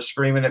grandfather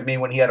screaming at me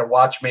when he had to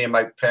watch me and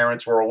my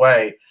parents were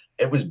away.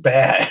 It was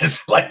bad.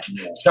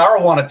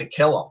 Chara wanted to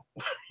kill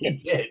him. He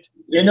did.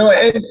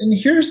 And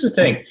here's the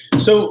thing.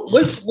 So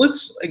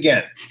let's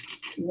again,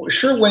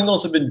 sure,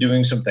 Wingles have been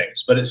doing some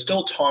things, but it's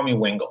still Tommy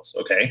Wingles,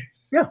 okay?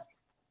 Yeah.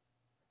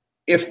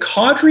 If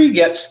Kadri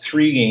gets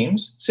 3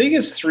 games, say he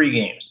gets 3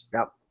 games,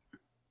 yep,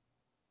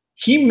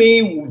 he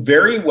may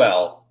very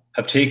well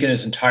have taken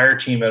his entire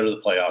team out of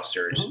the playoff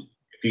series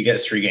if he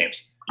gets 3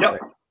 games. Yep.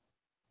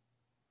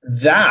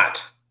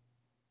 That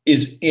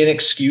is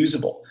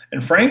inexcusable.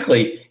 And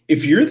frankly,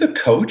 if you're the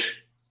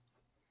coach,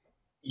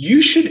 you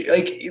should,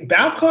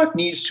 Babcock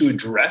needs to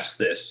address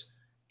this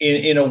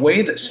in a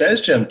way that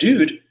says to him,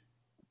 dude,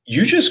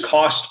 you just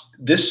cost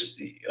this,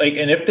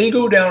 and if they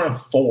go down in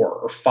 4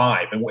 or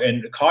 5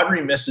 and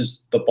Kadri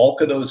misses the bulk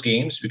of those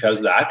games because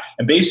of that,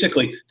 and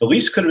basically the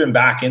Leafs could have been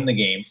back in the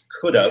game,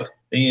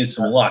 they needed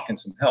some luck and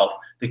some help.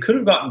 They could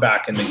have gotten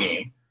back in the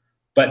game,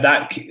 but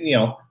that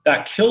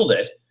killed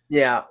it.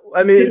 Yeah,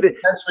 I mean,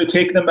 potentially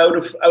take them out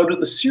of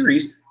the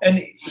series, and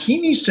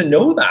he needs to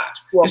know that.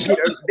 Well, it's not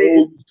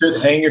to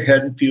hang your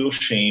head and feel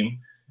shame.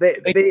 They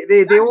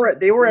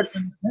were at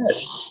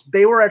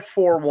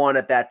 4-1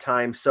 at that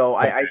time, so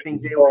I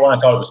think they were. I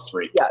thought it was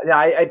 3. Yeah,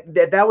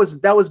 that was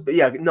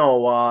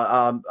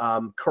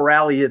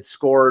Corrali had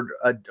scored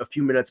a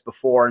few minutes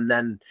before, and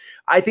then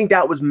I think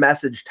that was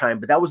message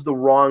time, but that was the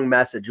wrong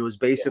message. It was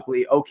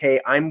basically,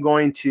 okay, I'm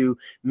going to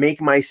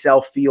make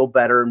myself feel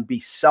better and be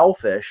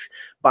selfish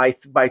by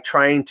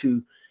trying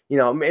to,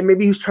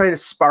 maybe he was trying to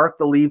spark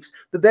the Leafs.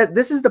 But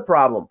this is the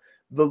problem.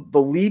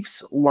 The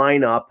Leafs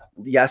lineup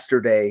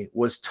yesterday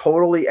was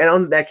totally,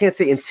 and I can't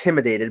say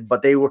intimidated,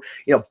 but they were,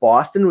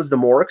 Boston was the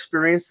more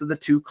experienced of the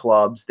 2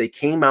 clubs. They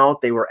came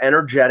out, they were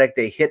energetic,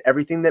 they hit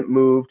everything that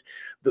moved.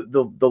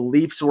 The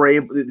Leafs were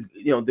able,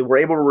 they were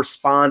able to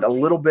respond a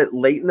little bit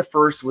late in the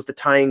first with the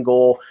tying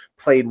goal,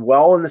 played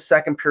well in the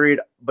second period,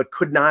 but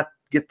could not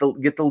get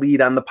the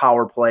lead on the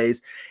power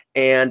plays.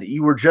 And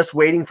you were just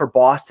waiting for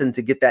Boston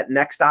to get that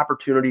next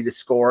opportunity to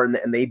score,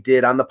 and they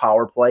did on the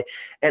power play.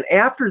 And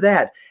after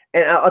that,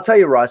 and I'll tell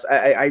you, Russ,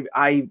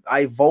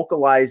 I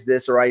vocalized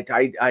this, or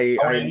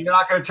you're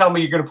not going to tell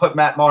me you're going to put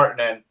Matt Martin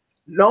in.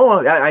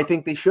 No, I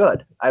think they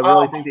should. I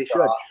really think they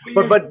should.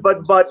 But let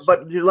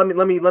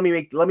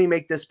me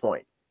make this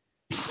point.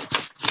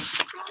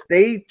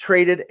 They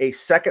traded a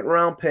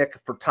second-round pick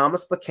for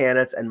Thomas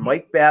Plekanec, and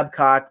Mike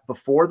Babcock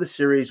before the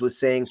series was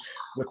saying,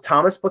 with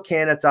Thomas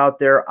Plekanec out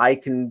there, I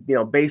can,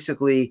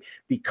 basically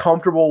be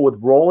comfortable with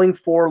rolling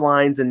 4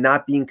 lines and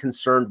not being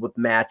concerned with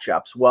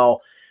matchups.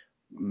 Well,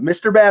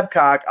 Mr.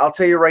 Babcock, I'll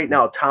tell you right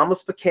now,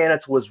 Thomas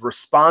Plekanec was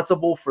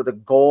responsible for the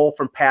goal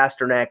from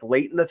Pasternak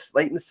late in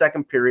the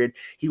second period.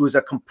 He was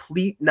a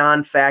complete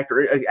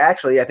non-factor.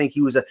 Actually, I think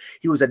he was a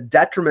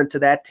detriment to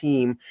that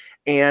team.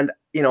 And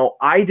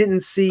I didn't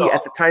see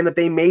at the time that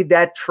they made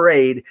that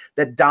trade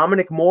that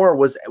Dominic Moore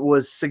was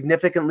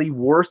significantly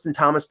worse than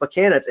Thomas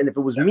Plekanec. And if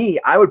it was me,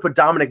 I would put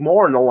Dominic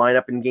Moore in the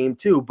lineup in game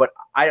 2. But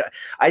I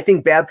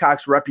think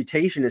Babcock's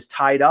reputation is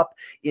tied up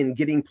in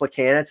getting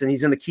Plekanec, and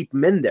he's going to keep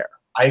him in there.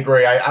 I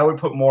agree. I would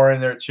put more in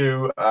there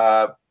too.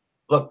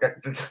 Look,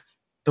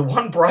 the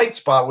one bright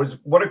spot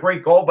was what a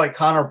great goal by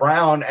Connor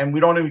Brown, and we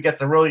don't even get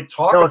to really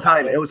talk. No, it was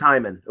Hyman. It was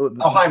Hyman.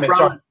 Hyman.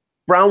 Sorry.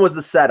 Brown was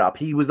the setup.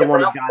 He was the one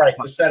who got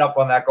the setup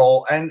on that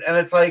goal, and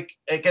it's like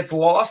it gets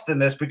lost in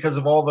this because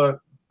of all the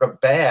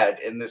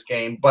bad in this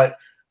game. But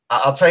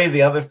I'll tell you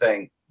the other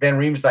thing: Van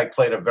Riemsdyk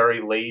played a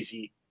very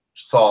lazy,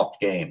 soft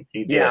game.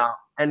 He did. Yeah,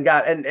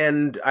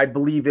 and I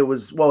believe it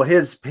was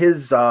his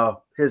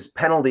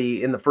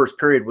penalty in the first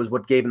period was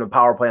what gave him the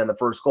power play on the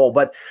first goal.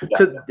 But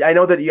I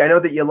know that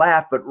you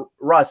laugh, but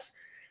Russ,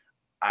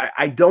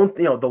 I don't,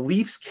 the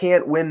Leafs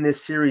can't win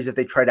this series if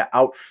they try to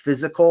out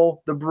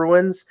physical the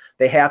Bruins.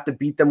 They have to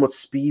beat them with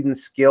speed and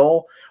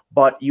skill,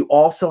 but you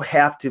also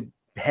have to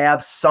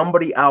have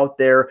somebody out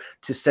there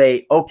to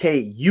say, okay,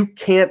 you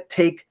can't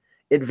take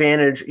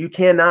advantage. You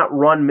cannot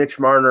run Mitch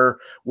Marner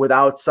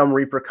without some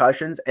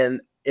repercussions.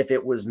 And if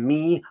it was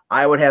me,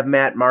 I would have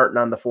Matt Martin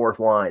on the fourth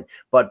line,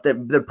 but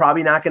they're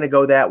probably not going to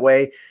go that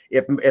way.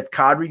 If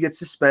Kadri gets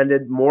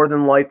suspended, more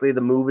than likely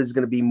the move is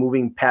going to be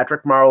moving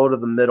Patrick Marleau to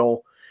the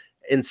middle,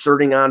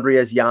 inserting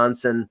Andreas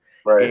Janssen,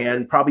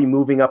 and probably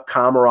moving up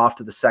Komarov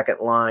to the second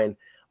line.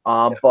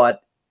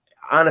 But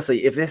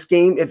honestly, if this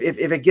game, if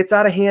it gets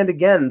out of hand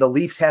again, the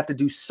Leafs have to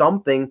do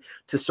something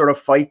to sort of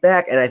fight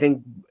back. And I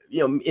think,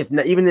 if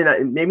not,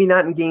 maybe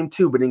not in game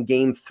 2, but in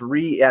game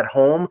 3 at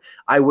home,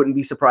 I wouldn't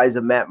be surprised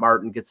if Matt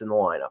Martin gets in the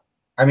lineup.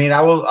 I mean,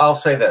 I'll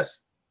say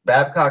this: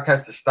 Babcock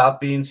has to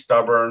stop being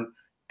stubborn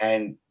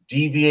and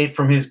deviate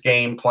from his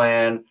game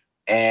plan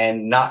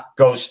and not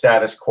go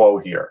status quo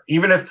here.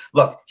 Even if,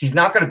 look, he's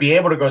not going to be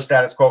able to go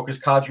status quo because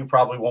Kadri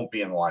probably won't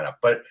be in the lineup.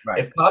 But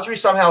if Kadri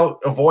somehow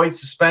avoids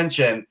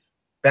suspension,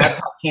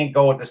 Babcock can't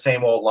go with the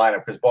same old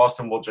lineup because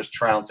Boston will just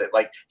trounce it.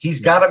 Like,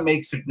 he's got to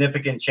make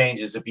significant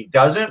changes. If he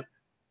doesn't,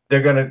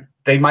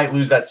 they might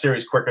lose that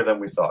series quicker than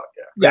we thought.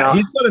 Yeah,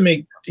 he's got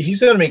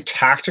to make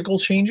tactical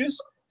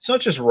changes. It's not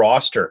just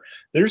roster.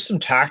 There's some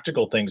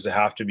tactical things that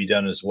have to be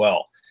done as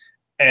well.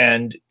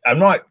 And I'm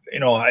not,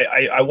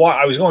 I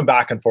was going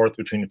back and forth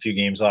between a few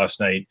games last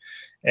night,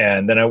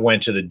 and then I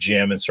went to the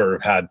gym and sort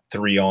of had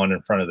 3 on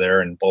in front of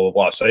there and blah, blah,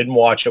 blah. So I didn't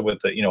watch it with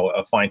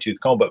a fine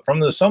tooth comb, but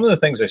from some of the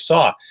things I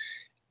saw,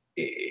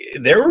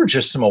 there were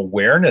just some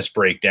awareness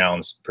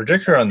breakdowns,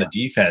 particularly on the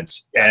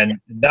defense. And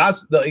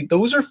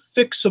those are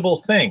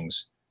fixable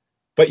things,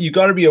 but you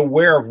got to be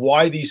aware of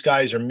why these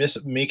guys are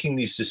making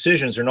these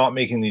decisions or not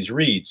making these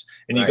reads.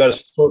 And you got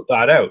to sort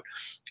that out.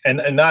 And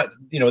that,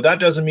 that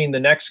doesn't mean the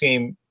next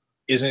game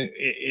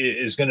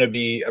is going to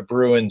be a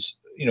Bruins,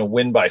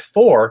 win by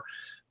 4,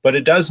 but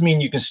it does mean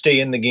you can stay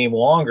in the game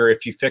longer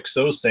if you fix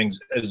those things,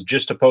 as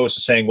just opposed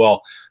to saying,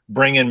 well,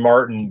 bring in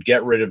Martin,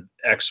 get rid of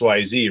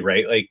XYZ,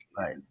 right? Like,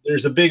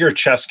 there's a bigger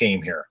chess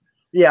game here.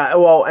 Yeah,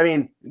 well, I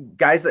mean,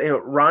 guys,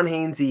 Ron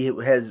Hainsey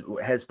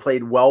has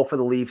played well for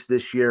the Leafs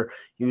this year.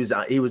 He was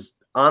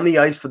on the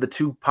ice for the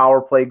 2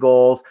 power play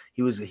goals.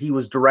 He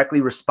was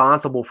directly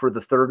responsible for the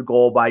 3rd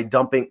goal by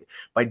dumping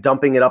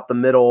it up the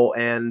middle.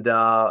 And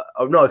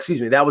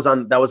that was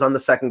on the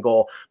 2nd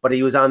goal, but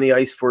he was on the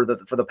ice for the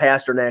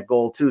Pasternak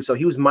goal too. So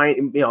he was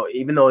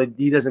even though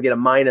he doesn't get a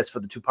minus for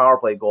the 2 power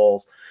play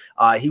goals,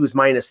 he was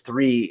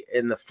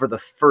 -3 for the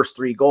first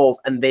 3 goals,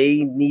 and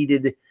they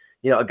needed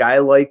a guy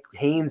like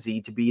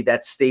Hainsey to be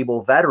that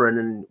stable veteran,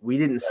 and we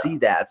didn't see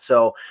that.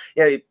 So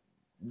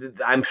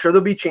I'm sure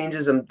there'll be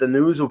changes, and the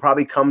news will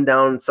probably come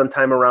down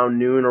sometime around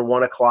noon or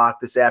 1 o'clock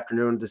this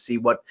afternoon to see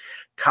what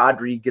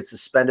Kadri gets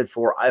suspended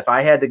for. If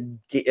I had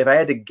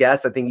to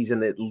guess, I think he's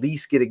going to at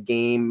least get a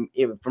game.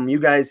 From you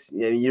guys,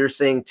 you're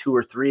saying 2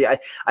 or 3. I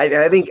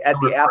think at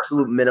the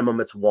absolute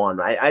minimum it's 1.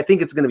 I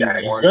think it's going to be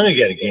 1. He's going to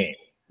get a game.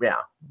 Yeah,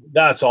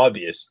 that's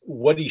obvious.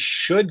 What he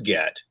should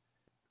get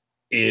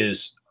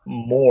is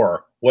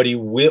more. What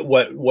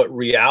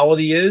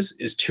reality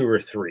is 2 or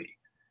 3.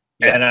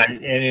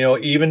 And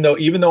even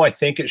though I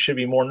think it should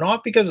be more,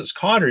 not because it's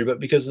Kadri, but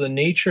because of the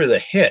nature of the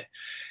hit,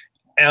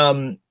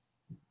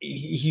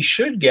 he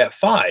should get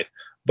 5.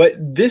 But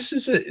this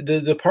is the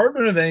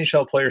Department of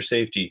NHL Player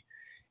Safety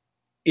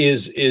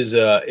is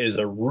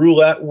a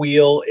roulette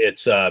wheel.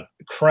 It's a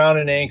crown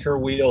and anchor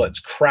wheel. It's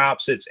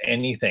craps. It's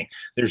anything.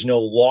 There's no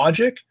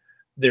logic.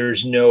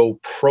 There's no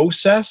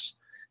process.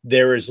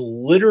 There is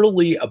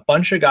literally a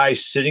bunch of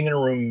guys sitting in a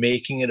room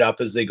making it up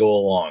as they go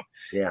along.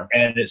 Yeah.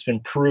 And it's been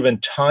proven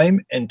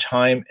time and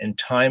time and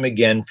time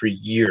again for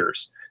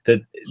years that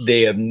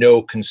they have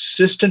no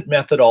consistent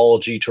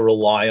methodology to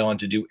rely on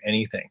to do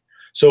anything.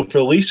 So for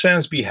the Leafs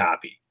fans, be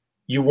happy.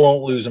 You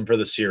won't lose them for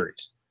the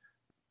series.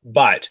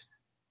 But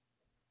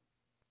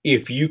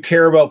if you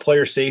care about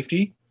player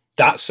safety,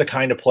 that's the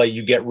kind of play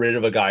you get rid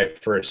of a guy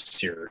for a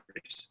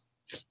series.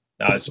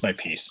 That's my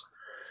piece.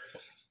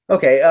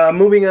 Okay,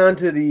 moving on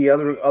to the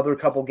other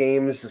couple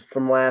games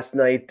from last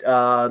night.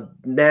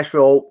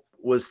 Nashville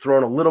was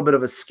thrown a little bit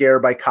of a scare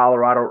by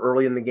Colorado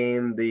early in the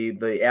game.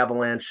 The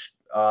Avalanche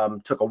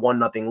took a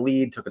 1-0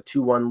 lead, took a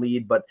 2-1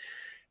 lead, but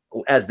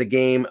as the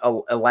game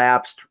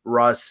elapsed,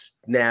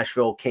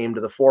 Nashville came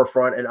to the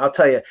forefront. And I'll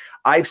tell you,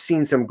 I've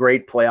seen some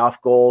great playoff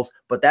goals,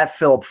 but that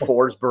Philip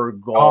Forsberg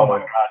goal,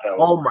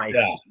 oh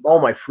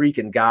my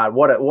freaking God,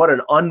 what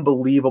an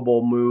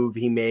unbelievable move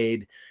he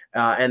made.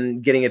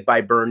 And getting it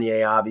by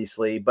Bernier,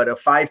 obviously, but a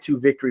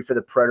 5-2 victory for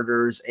the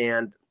Predators.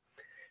 And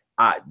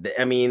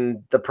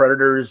the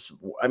Predators,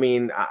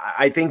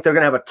 I think they're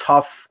going to have a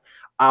tough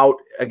out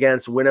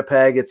against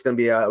Winnipeg. It's going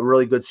to be a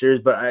really good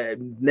series. But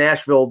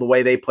Nashville, the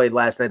way they played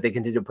last night, they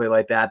continue to play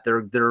like that.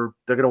 They're going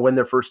to win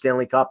their first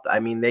Stanley Cup. I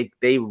mean,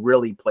 they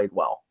really played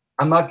well.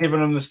 I'm not giving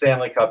them the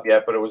Stanley Cup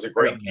yet, but it was a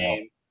great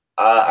game.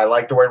 I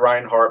like the way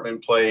Ryan Hartman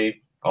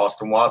played.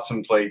 Austin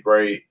Watson played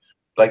great.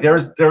 Like there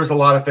was a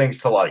lot of things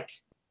to like.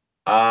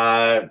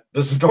 The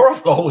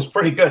Zadorov goal was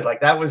pretty good.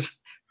 Like that was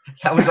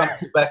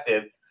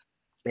unexpected.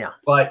 Yeah,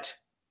 but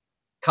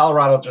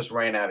Colorado just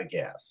ran out of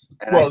gas.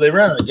 And they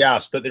ran out of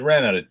gas, but they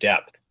ran out of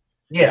depth.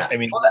 Yeah, I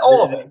mean,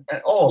 all of it.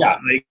 All of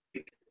it.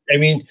 I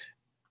mean,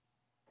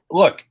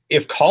 look,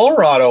 if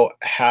Colorado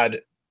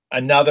had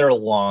another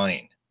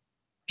line,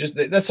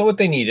 that's what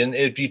they need. And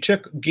if you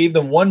gave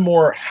them one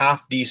more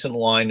half decent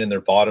line in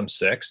their bottom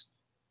six,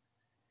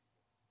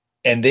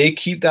 and they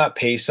keep that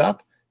pace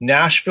up,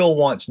 Nashville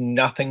wants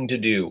nothing to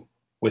do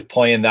with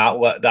playing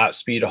that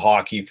speed of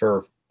hockey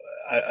for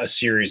a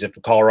series.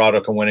 If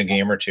Colorado can win a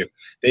game or two,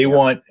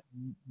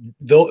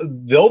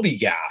 they'll be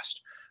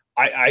gassed.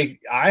 I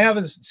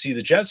haven't seen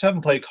the Jets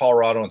haven't played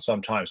Colorado in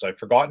some time, so I've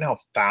forgotten how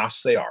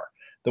fast they are.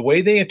 The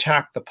way they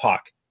attack the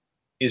puck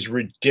is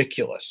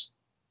ridiculous.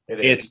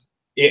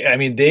 I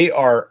mean, they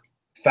are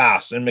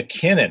fast. And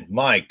McKinnon,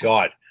 my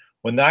God,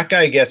 when that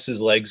guy gets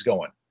his legs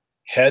going,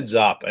 heads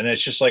up, and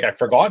it's just like I've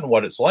forgotten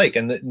what it's like.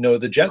 And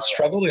the Jets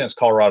struggled against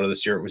Colorado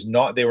this year.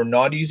 They were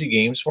not easy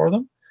games for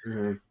them,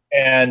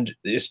 and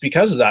it's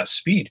because of that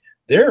speed.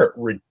 They're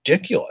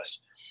ridiculous,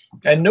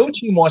 and no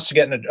team wants to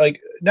get in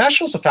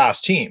Nashville's a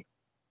fast team,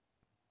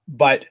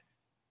 but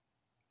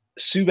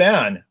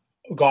Subban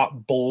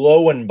got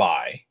blown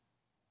by.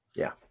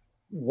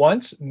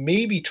 Once,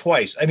 maybe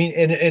twice. I mean,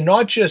 and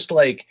not just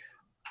like,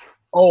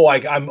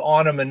 I'm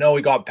on him and no,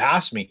 he got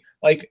past me.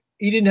 Like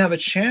he didn't have a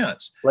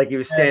chance. Like he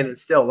was standing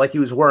still. Like he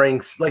was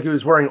wearing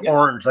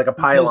orange, like a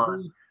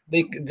pylon.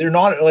 They're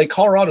not like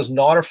Colorado's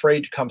not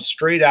afraid to come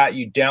straight at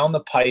you down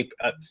the pipe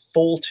at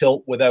full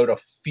tilt without a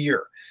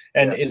fear.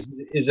 And is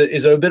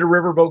it a bit of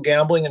riverboat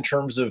gambling in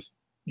terms of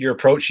your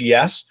approach?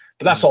 Yes,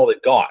 but that's all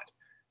they've got.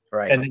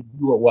 Right, and they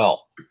do it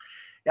well.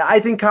 Yeah,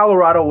 I think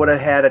Colorado would have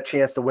had a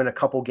chance to win a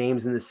couple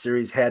games in this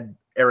series had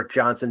Eric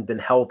Johnson been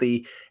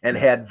healthy and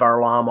had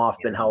Varlamov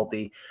been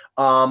healthy.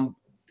 Some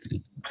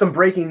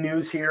breaking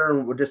news here,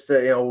 and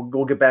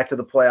we'll get back to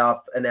the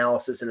playoff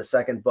analysis in a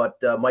second. But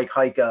Mike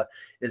Heika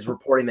is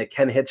reporting that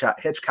Ken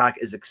Hitchcock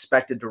is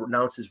expected to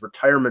announce his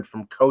retirement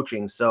from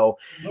coaching. So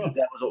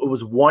it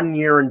was 1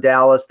 year in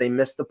Dallas. They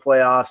missed the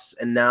playoffs,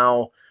 and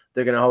now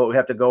they're going to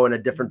have to go in a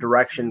different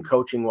direction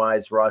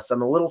coaching-wise, Russ.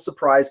 I'm a little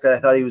surprised because I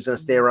thought he was going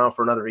to stay around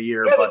for another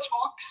year. Yeah, but the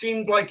talk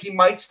seemed like he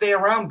might stay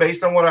around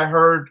based on what I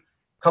heard a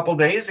couple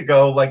days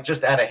ago, like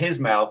just out of his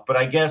mouth. But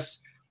I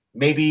guess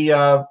maybe, he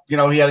had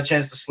a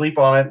chance to sleep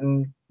on it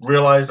and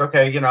realized,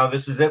 okay,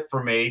 this is it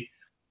for me.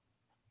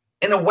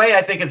 In a way,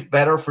 I think it's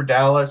better for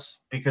Dallas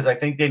because I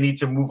think they need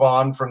to move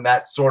on from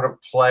that sort of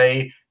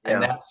play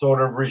and that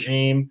sort of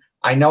regime.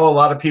 I know a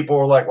lot of people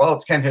were like, well,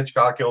 it's Ken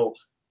Hitchcock.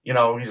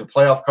 He's a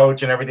playoff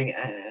coach and everything.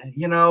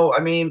 I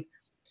mean,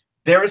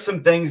 there are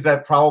some things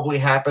that probably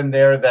happened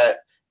there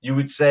that you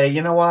would say,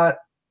 you know what,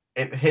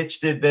 if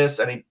Hitch did this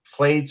and he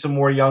played some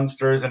more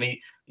youngsters and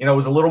he,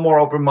 was a little more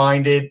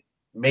open-minded,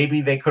 maybe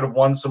they could have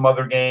won some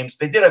other games.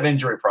 They did have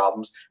injury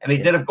problems and they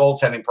did have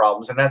goaltending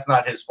problems, and that's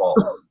not his fault.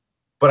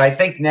 But I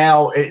think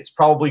now it's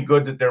probably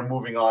good that they're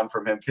moving on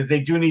from him because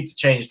they do need to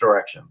change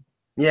direction.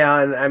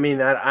 Yeah, and I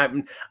mean,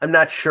 I'm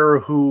not sure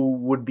who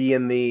would be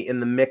in the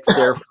mix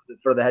there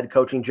for the head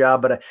coaching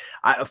job, but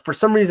I for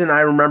some reason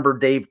I remember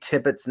Dave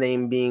Tippett's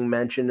name being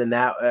mentioned, and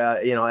that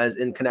as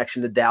in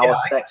connection to Dallas.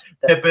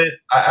 Tippett.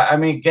 I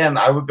mean, again,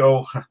 I would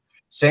go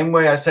same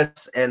way I said,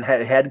 and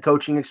had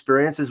coaching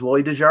experience as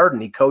Willie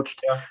Desjardins. He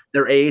coached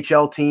their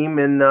AHL team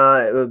in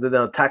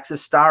the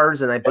Texas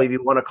Stars, and I believe he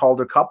won a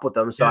Calder Cup with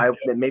them. So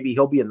maybe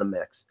he'll be in the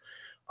mix.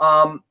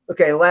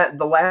 Okay,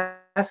 the last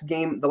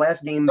game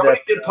somebody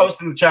did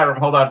post in the chat room.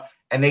 Hold on,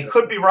 and they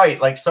could be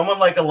right. Like someone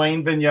like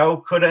Alain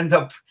Vigneault could end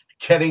up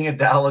getting a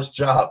Dallas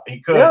job. He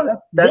could. Yeah,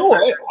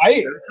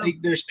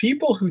 there's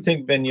people who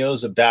think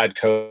Vigneault's a bad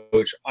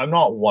coach. I'm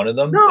not one of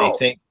them. No. They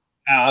think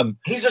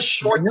he's a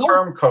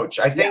short-term coach.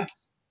 I think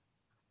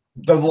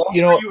the longer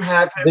you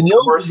have him,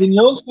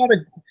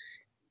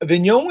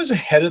 Vigneault was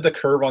ahead of the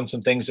curve on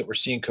some things that we're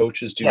seeing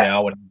coaches do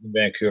now when he's in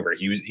Vancouver.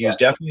 He was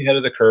definitely ahead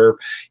of the curve.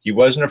 He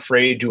wasn't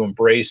afraid to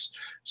embrace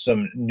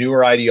some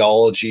newer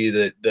ideology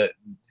that the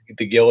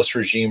Gillis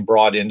regime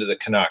brought into the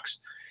Canucks.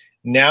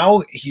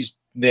 Now he's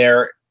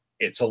there.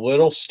 It's a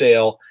little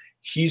stale.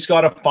 He's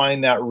got to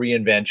find that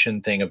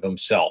reinvention thing of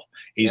himself.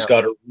 He's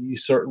got to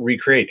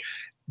recreate.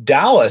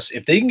 Dallas,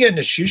 if they can get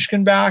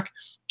Nichushkin back,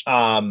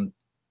 do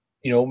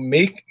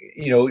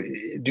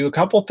a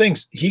couple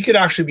things. He could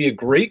actually be a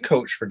great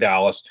coach for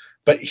Dallas,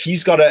 but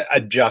he's got to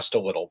adjust a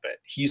little bit.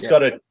 He's got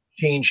to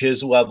change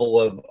his level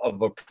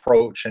of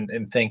approach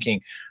and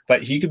thinking,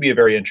 but he could be a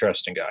very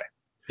interesting guy.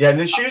 Yeah,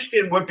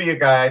 Nichushkin would be a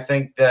guy I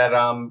think that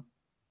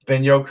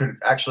Vigneault could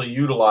actually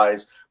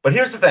utilize. But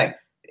here's the thing.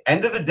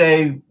 End of the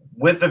day,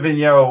 with the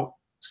Vigneault,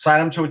 sign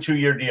him to a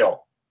 2-year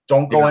deal.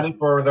 Don't go any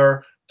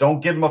further. Don't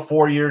give him a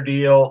 4-year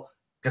deal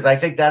because I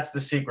think that's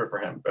the secret for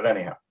him. But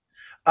anyhow.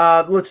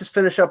 Let's just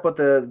finish up with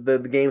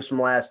the games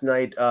from last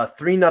night.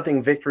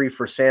 3-0 victory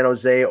for San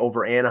Jose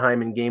over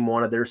Anaheim in Game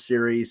 1 of their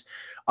series.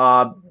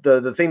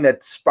 The thing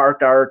that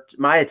sparked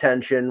my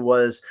attention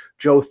was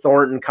Joe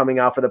Thornton coming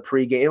out for the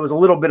pregame. It was a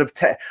little bit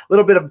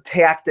of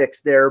tactics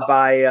there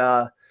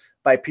by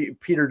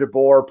Peter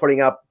DeBoer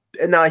putting up.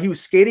 Now he was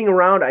skating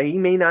around. He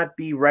may not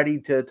be ready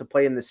to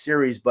play in the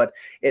series, but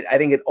I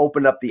think it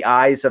opened up the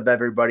eyes of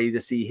everybody to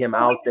see him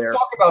out there.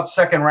 Talk about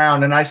second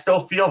round, and I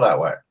still feel that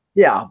way.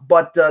 Yeah,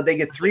 but they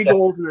get 3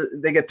 goals.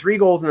 They get 3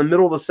 goals in the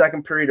middle of the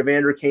second period of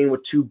Andrew Kane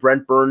with 2.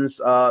 Brent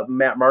Burns,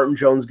 Matt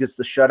Martin-Jones gets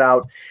the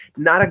shutout.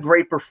 Not a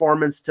great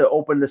performance to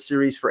open the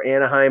series for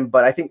Anaheim,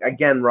 but I think,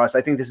 again, Russ, I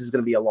think this is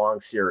going to be a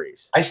long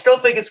series. I still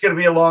think it's going to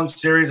be a long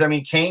series. I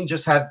mean, Kane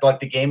just had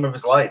like the game of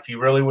his life. He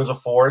really was a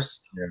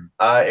force.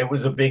 Yeah. It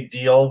was a big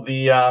deal.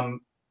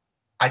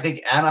 I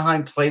think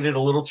Anaheim played it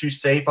a little too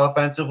safe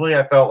offensively.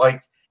 I felt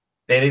like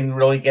they didn't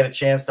really get a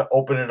chance to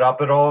open it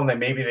up at all, and then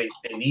maybe they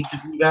need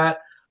to do that.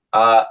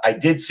 I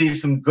did see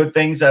some good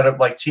things out of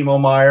like Timo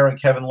Meier and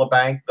Kevin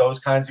LeBanc, those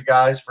kinds of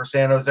guys for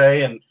San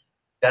Jose, and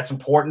that's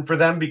important for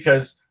them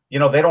because, they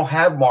don't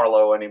have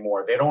Marleau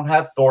anymore. They don't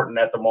have Thornton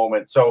at the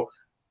moment. So,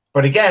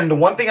 but again, the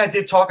one thing I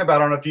did talk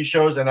about on a few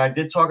shows, and I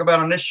did talk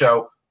about on this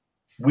show,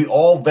 we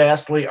all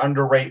vastly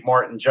underrate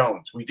Martin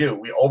Jones. We do.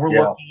 We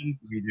overlook him.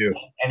 We do.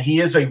 And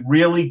he is a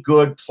really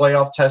good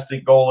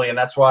playoff-tested goalie, and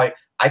that's why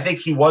I think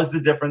he was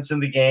the difference in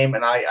the game,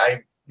 and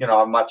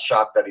I'm not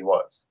shocked that he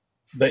was.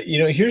 But,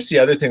 here's the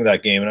other thing of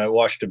that game, and I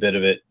watched a bit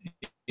of it,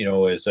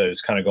 as I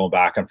was kind of going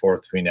back and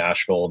forth between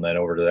Nashville and then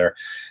over to there.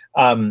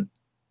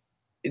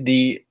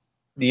 The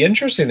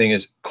interesting thing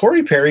is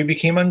Corey Perry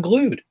became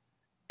unglued.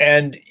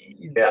 And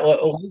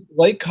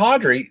like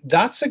Kadri,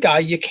 that's a guy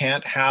you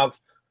can't have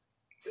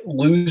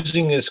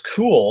losing his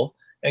cool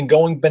and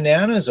going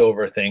bananas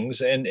over things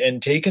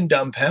and taking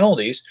dumb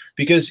penalties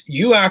because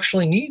you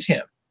actually need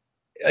him.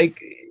 Like,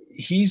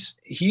 he's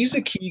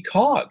a key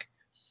cog.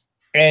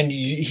 And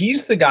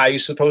he's the guy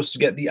who's supposed to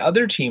get the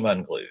other team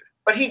unglued.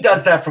 But he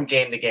does that from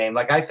game to game.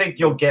 Like, I think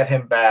you'll get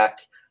him back.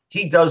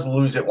 He does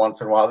lose it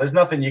once in a while. There's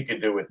nothing you can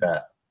do with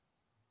that.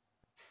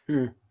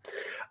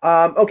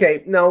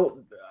 Okay, now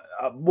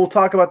we'll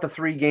talk about the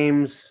 3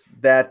 games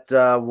that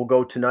will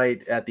go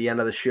tonight at the end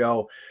of the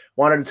show.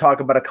 Wanted to talk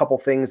about a couple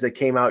things that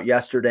came out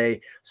yesterday.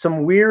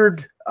 Some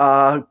weird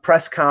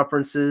press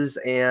conferences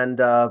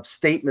and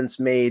statements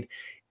made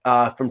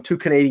from 2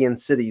 Canadian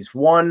cities.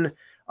 One,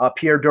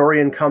 Pierre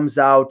Dorion comes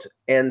out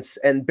and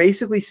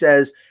basically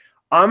says,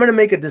 I'm going to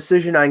make a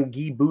decision on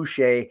Guy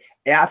Boucher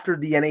after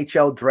the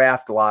NHL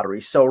draft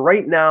lottery. So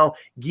right now,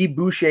 Guy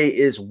Boucher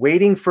is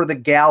waiting for the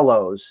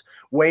gallows,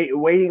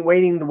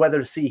 waiting whether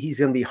to see he's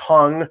going to be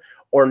hung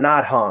or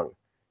not hung,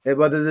 and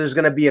whether there's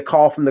going to be a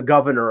call from the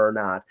governor or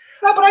not.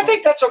 No, but I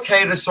think that's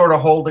okay to sort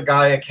of hold a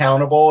guy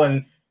accountable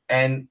and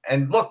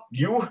look,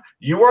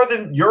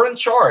 you're in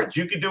charge.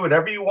 You can do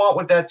whatever you want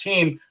with that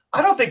team.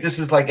 I don't think this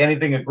is like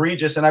anything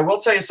egregious. And I will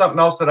tell you something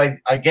else that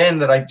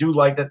I do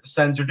like that the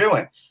Sens are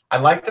doing. I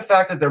like the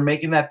fact that they're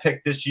making that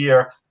pick this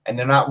year and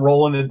they're not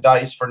rolling the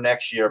dice for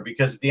next year,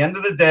 because at the end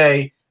of the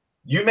day,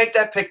 you make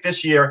that pick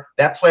this year,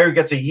 that player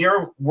gets a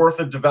year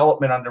worth of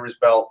development under his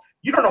belt.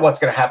 You don't know what's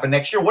going to happen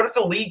next year. What if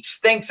the league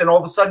stinks and all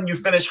of a sudden you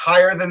finish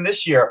higher than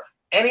this year?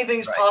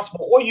 Anything's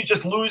possible, or you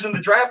just lose in the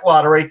draft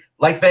lottery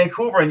like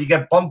Vancouver and you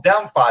get bumped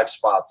down 5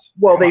 spots.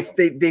 Well, they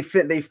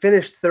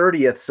finished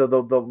 30th, so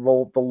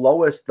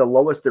the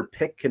lowest their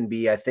pick can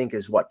be, I think,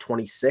 is what,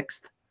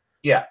 26th.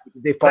 Yeah,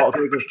 they fall.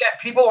 But again,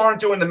 people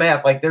aren't doing the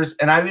math. Like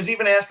and I was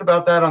even asked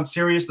about that on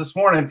Sirius this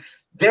morning.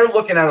 They're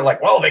looking at it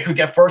like, well, they could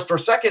get 1st or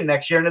 2nd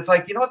next year, and it's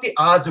like, you know what, the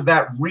odds of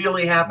that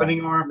really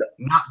happening are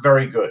not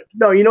very good.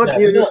 No, you know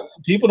what?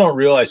 People don't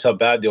realize how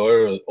bad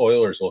the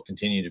Oilers will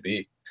continue to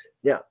be.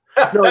 Yeah.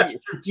 No,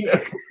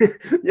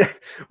 yeah.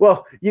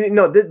 Well,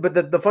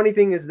 but the funny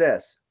thing is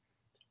this.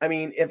 I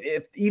mean,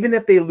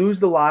 if they lose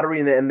the lottery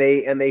and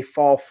they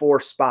fall 4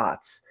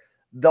 spots,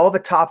 they'll have a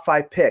top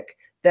 5 pick.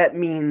 That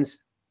means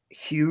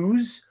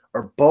Hughes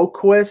or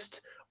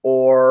Boquist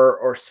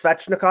or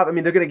Svechnikov. I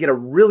mean, they're going to get a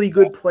really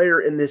good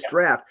player in this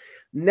draft.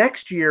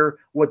 Next year,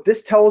 what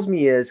this tells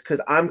me is,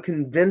 because I'm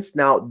convinced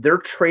now they're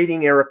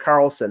trading Erik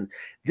Karlsson.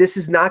 This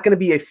is not going to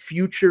be a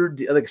future,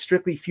 like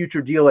strictly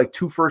future deal, like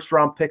 2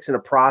 first-round picks and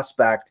a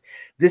prospect.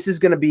 This is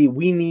going to be,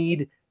 we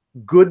need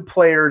good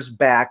players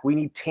back. We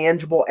need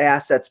tangible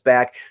assets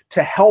back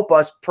to help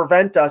us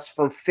prevent us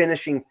from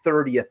finishing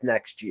 30th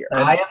next year.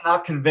 I am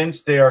not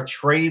convinced they are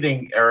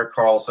trading Erik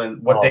Karlsson.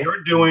 What they are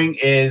doing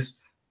is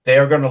they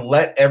are going to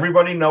let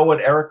everybody know what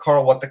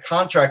the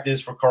contract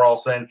is for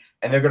Karlsson,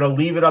 and they're going to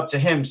leave it up to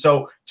him.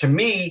 So to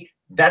me,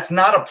 that's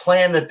not a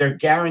plan that they're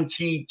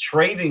guaranteed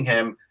trading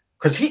him,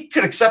 because he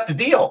could accept the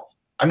deal.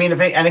 I mean,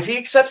 if he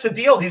accepts the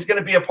deal, he's going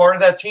to be a part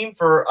of that team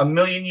for a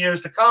million years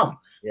to come.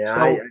 Yeah.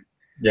 So,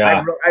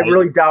 I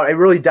really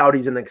doubt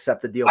he's going to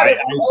accept the deal. I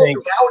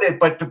don't doubt it,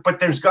 but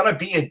there's going to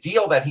be a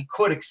deal that he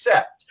could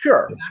accept.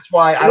 Sure. And that's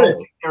why I don't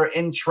think they're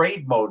in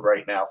trade mode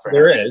right now for him.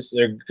 There is.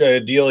 There's a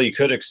deal he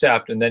could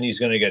accept, and then he's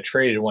going to get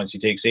traded once he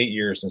takes 8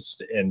 years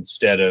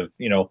instead of,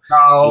 No,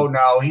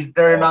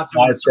 they're not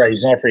doing that's right.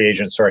 He's not a free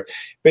agent. Sorry.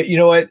 But you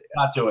know what?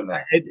 Not doing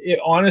that.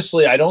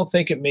 Honestly, I don't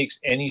think it makes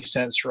any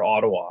sense for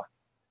Ottawa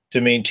to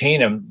maintain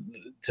him,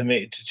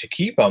 to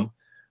keep him.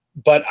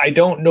 But I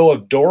don't know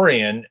if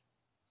Dorian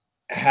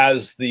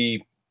has the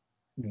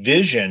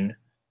vision,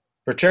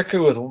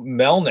 particularly with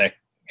Melnyk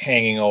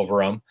hanging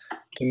over him,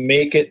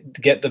 to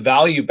get the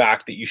value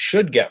back that you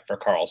should get for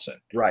Karlsson.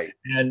 Right.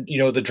 And,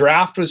 the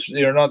draft was,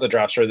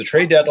 the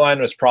trade deadline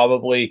was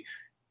probably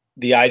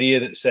the idea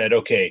that said,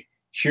 okay,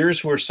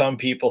 here's where some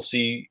people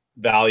see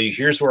value.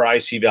 Here's where I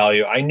see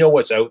value. I know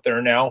what's out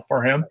there now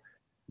for him.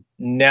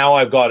 Now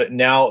I've got it.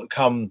 Now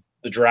come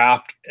the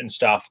draft and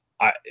stuff.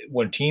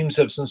 When teams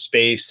have some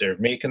space, they're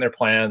making their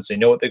plans. They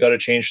know what they got to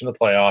change in the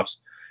playoffs.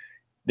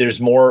 There's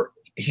more.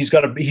 He's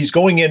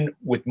going in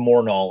with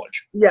more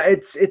knowledge. Yeah,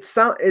 it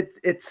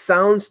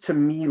sounds to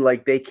me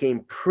like they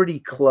came pretty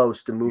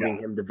close to moving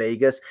him to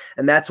Vegas,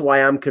 and that's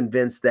why I'm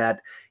convinced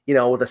that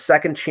with a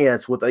second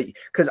chance,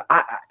 because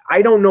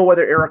I don't know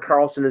whether Erik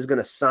Karlsson is going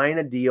to sign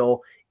a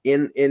deal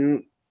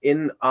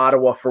in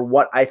Ottawa for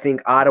what I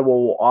think Ottawa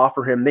will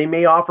offer him. They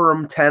may offer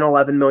him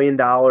 $10-11 million.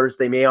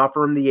 They may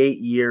offer him the 8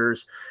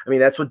 years. I mean,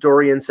 that's what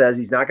Dorian says.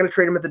 He's not going to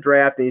trade him at the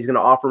draft, and he's going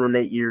to offer him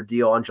an 8-year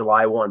deal on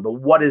July 1. But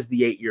what is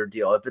the 8-year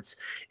deal?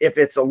 If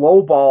it's a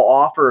low ball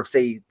offer of,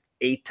 say,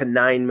 $8 to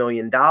 $9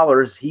 million,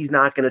 he's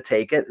not going to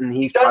take it, and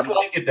he does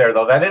like it there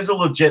though. That is a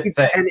legit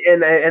thing.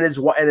 And his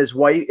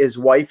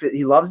wife,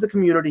 he loves the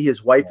community.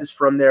 His wife is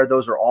from there.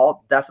 Those are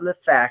all definite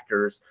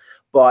factors.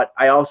 But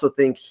I also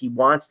think he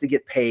wants to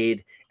get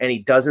paid, and he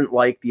doesn't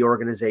like the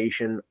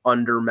organization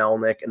under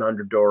Melnyk and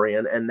under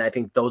Dorian, and I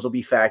think those will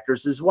be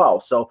factors as well.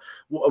 So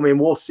I mean,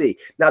 we'll see.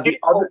 Now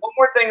one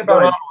more thing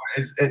about Ottawa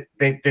is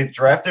they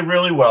drafted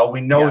really well.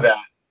 We know that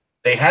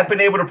they have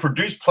been able to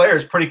produce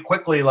players pretty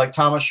quickly, like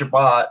Thomas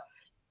Chabot.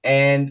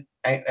 And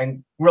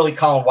really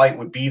Colin White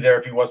would be there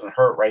if he wasn't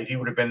hurt, right? He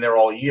would have been there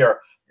all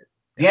year. At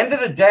the end of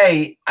the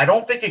day, I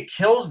don't think it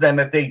kills them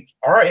if they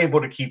are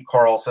able to keep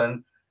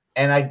Karlsson.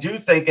 And I do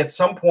think at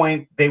some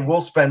point they will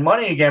spend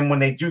money again when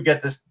they do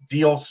get this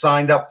deal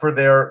signed up for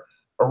their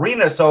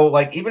arena. So,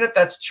 like, even if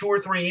that's 2 or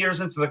 3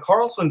 years into the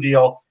Karlsson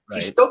deal,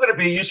 he's still going to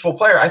be a useful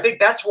player. I think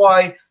that's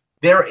why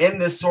they're in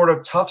this sort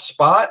of tough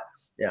spot.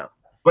 Yeah.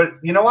 But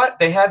you know what?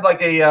 They had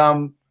like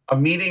a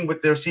meeting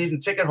with their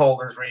season ticket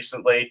holders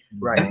recently,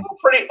 and they were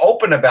pretty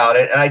open about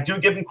it, and I do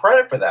give them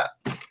credit for that.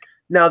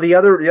 Now the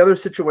other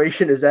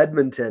situation is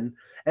Edmonton,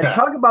 and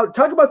talk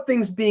about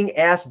things being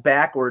asked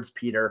backwards,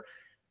 Peter.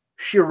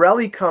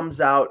 Chiarelli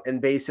comes out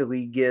and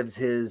basically gives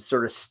his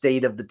sort of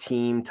state of the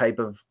team type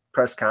of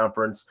press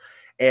conference,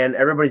 and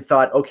everybody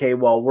thought, okay,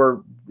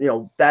 well,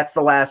 that's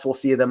the last we'll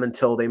see of them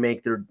until they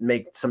make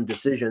some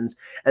decisions.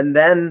 And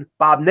then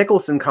Bob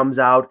Nicholson comes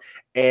out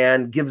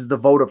and gives the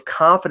vote of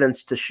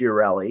confidence to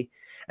Chiarelli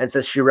and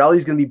says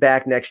Chiarelli's going to be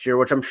back next year,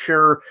 which I'm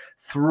sure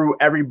threw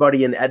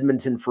everybody in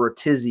Edmonton for a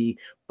tizzy.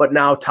 But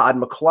now Todd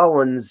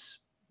McClellan's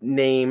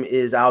name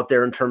is out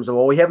there in terms of,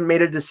 well, we haven't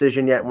made a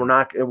decision yet. We're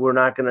not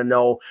going to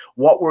know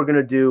what we're going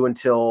to do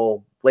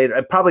until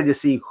later, probably to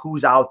see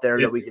who's out there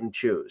that we can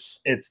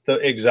choose. It's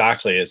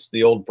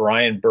the old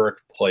Brian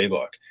Burke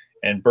playbook.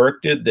 And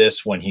Burke did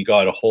this when he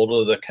got a hold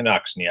of the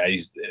Canucks.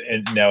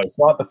 And now it's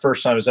not the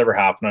first time it's ever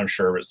happened, I'm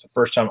sure, but it's the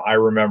first time I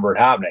remember it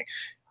happening.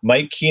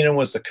 Mike Keenan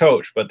was the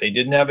coach, but they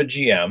didn't have a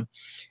GM,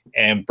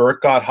 and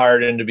Burke got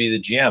hired in to be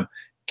the GM.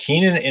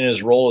 Keenan, in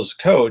his role as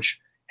coach,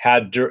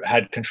 had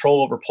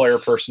control over player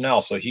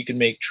personnel, so he could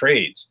make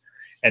trades.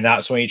 And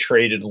that's when he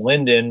traded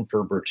Linden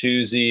for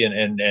Bertuzzi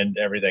and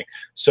everything.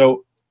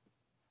 So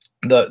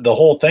the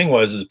whole thing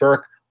was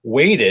Burke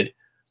waited.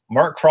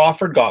 Mark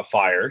Crawford got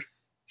fired,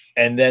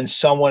 and then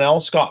someone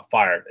else got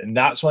fired. And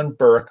that's when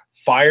Burke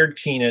fired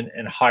Keenan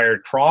and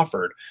hired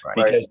Crawford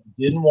because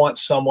he didn't want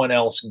someone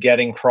else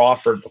getting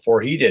Crawford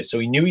before he did. So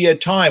he knew he had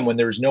time when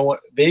there was no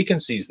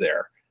vacancies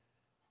there.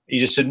 He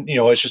just didn't,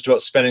 it's just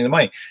about spending the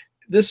money.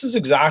 This is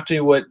exactly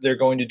what they're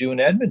going to do in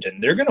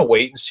Edmonton. They're going to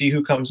wait and see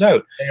who comes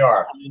out. They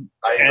are.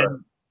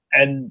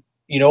 And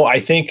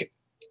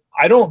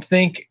I don't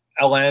think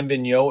Alain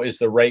Vigneault is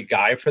the right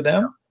guy for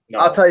them. No.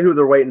 I'll tell you who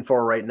they're waiting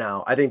for right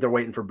now. I think they're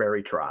waiting for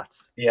Barry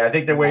Trotz. Yeah, I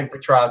think they're waiting for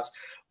Trotz.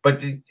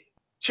 But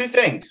two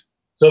things.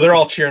 So they're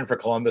all cheering for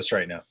Columbus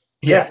right now.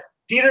 Yeah.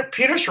 Peter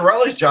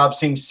Chiarelli's job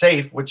seems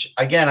safe, which,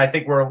 again, I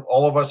think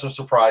all of us are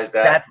surprised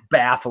at. That's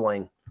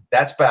baffling.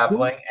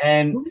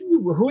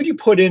 Who would you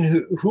put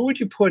in? Who would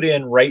you put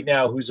in right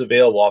now? Who's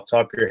available off the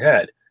top of your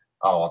head?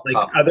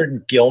 Other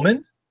than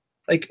Gilman,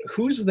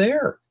 who's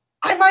there?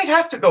 I might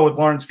have to go with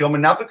Lawrence Gilman,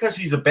 not because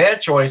he's a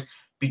bad choice,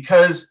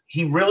 because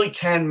he really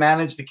can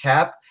manage the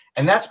cap,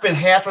 and that's been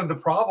half of the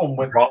problem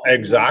with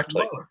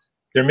exactly.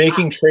 They're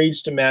making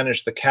trades to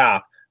manage the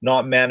cap,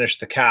 not manage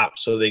the cap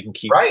so they can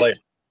keep playing.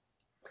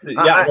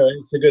 Yeah,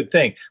 it's a good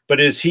thing. But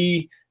is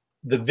he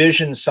the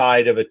vision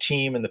side of a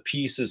team and the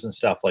pieces and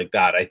stuff like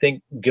that? I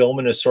think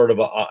Gilman is sort of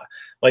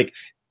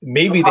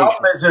maybe The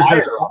problem is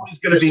there's always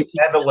going to be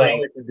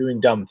meddling for doing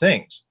dumb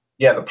things.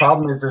 Yeah, the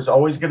problem is there's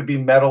always going to be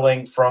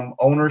meddling from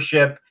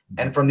ownership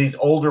and from these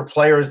older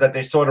players that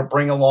they sort of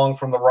bring along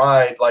from the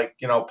ride, like,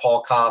 you know,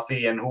 Paul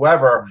Coffey and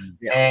whoever.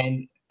 Yeah.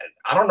 And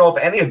I don't know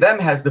if any of them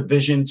has the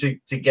vision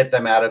to get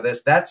them out of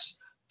this. That's,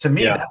 to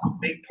me, that's a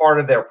big part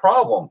of their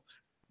problem.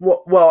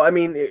 Well, I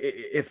mean,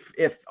 if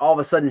all of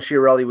a sudden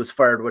Chiarelli was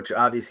fired, which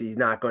obviously he's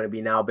not going to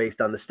be now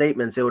based on the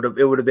statements, it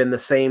would have been the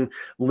same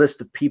list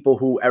of people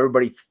who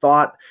everybody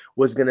thought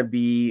was going to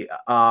be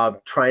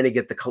trying to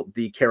get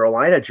the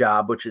Carolina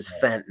job, which is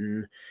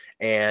Fenton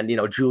and, you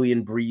know,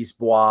 Julian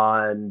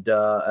Brisebois and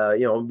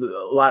you know,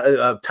 a lot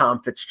of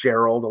Tom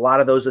Fitzgerald, a lot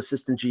of those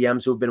assistant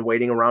GMs who have been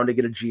waiting around to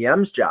get a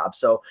GM's job.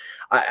 So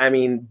I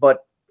mean,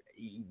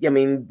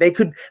 they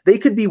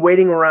could be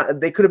waiting around.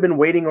 They could have been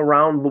waiting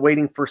around,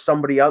 waiting for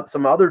somebody else,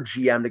 some other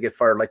GM to get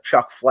fired, like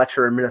Chuck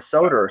Fletcher in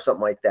Minnesota or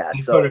something like that.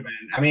 It could have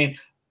been. I mean,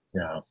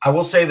 I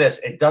will say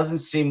this: it doesn't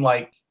seem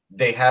like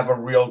they have a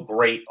real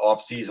great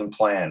offseason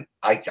plan.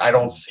 I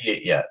don't see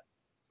it yet.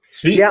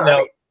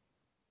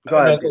 Go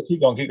ahead.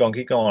 Keep going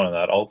on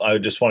that. I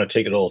just want to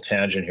take a little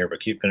tangent here,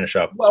 but finish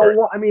up.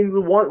 Well, I mean,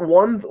 the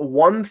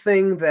one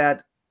thing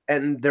that.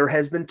 And there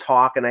has been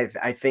talk, and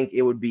I think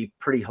it would be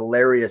pretty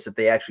hilarious if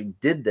they actually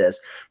did this.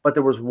 But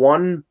there was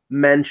one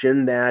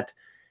mention that,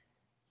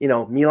 you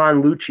know,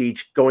 Milan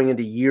Lucic going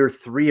into year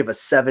 3 of a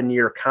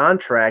 7-year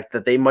contract,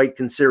 that they might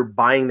consider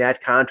buying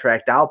that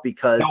contract out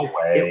because no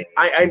way.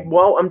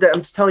 I'm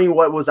just telling you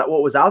what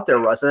was out there,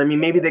 Russ. And I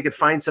mean, maybe they could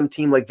find some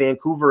team like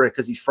Vancouver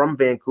because he's from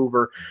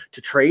Vancouver to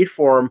trade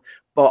for him,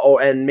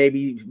 and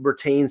maybe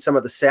retain some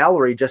of the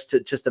salary just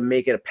to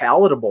make it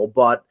palatable,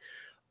 but.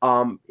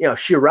 You know,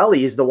 Chiarelli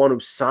is the one who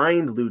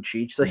signed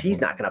Lucic, so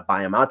he's not going to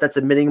buy him out. That's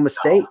admitting a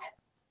mistake.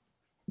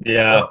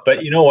 Yeah,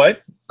 but you know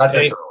what?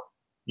 Hey,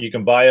 you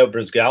can buy out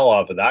Brizgalov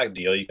off of that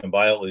deal. You can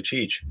buy out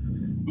Lucic.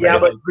 Yeah,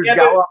 but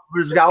Brizgalov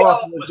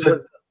was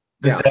a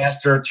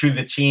disaster to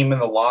the team in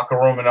the locker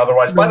room and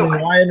otherwise. By the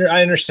way,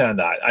 I understand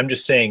that. I'm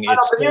just saying. But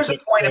here's a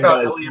point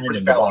about Ilya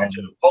Brizgalov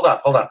too. Hold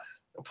on.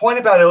 A point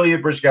about Ilya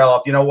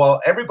Brizgalov. You know,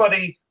 while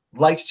everybody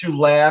likes to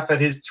laugh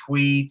at his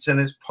tweets and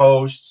his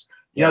posts,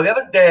 you know, the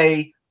other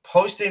day,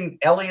 posting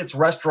Elliot's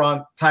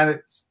restaurant, trying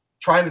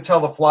to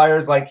tell the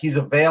Flyers like he's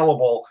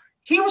available.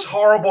 He was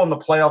horrible in the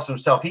playoffs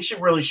himself. He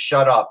should really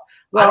shut up.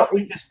 Well, I don't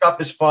think this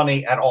stuff is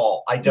funny at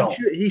all. I don't.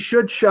 He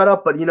should shut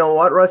up, but you know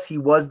what, Russ? He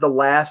was the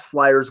last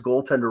Flyers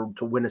goaltender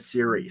to win a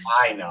series.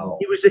 I know.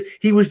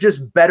 He was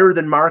just better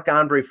than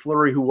Marc-Andre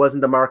Fleury, who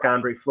wasn't the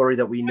Marc-Andre Fleury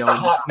that we know. He's a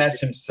hot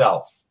mess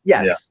himself.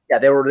 Yes. Yeah,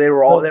 they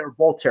were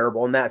both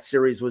terrible, and that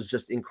series was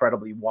just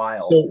incredibly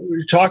wild. So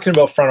we're talking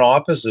about front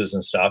offices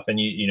and stuff, and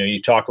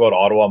you talk about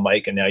Ottawa,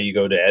 Mike, and now you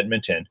go to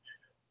Edmonton.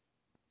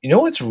 You know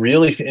what's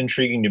really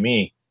intriguing to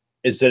me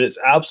is that it's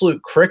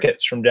absolute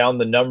crickets from down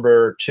the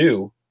number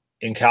 2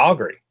 in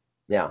Calgary.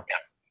 Yeah.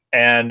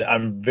 And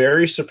I'm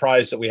very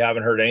surprised that we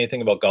haven't heard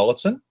anything about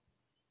Gulletson.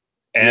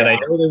 And I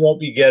know they won't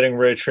be getting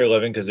rid of Trey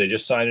Living because they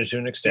just signed into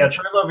an extension.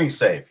 Yeah, Trey Living's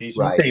safe. He's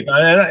right. Safe.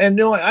 And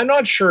no, I'm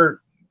not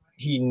sure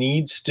he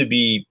needs to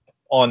be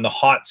on the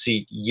hot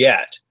seat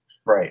yet.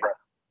 Right.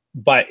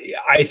 But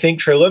I think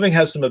Trey Living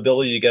has some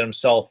ability to get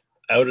himself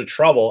out of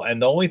trouble.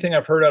 And the only thing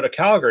I've heard out of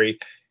Calgary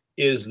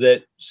is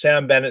that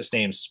Sam Bennett's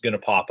name's going to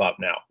pop up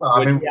now.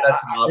 Well,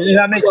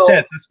 that makes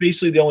sense. That's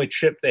basically the only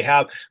chip they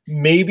have.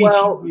 Maybe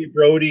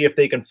Brody if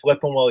they can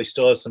flip him while he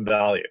still has some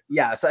value.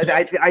 Yeah, so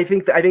I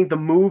think the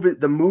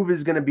move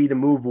is going to be to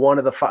move one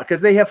of the 5 because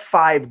they have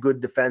 5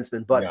 good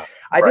defensemen. But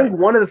I think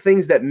one of the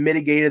things that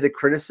mitigated the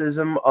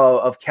criticism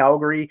of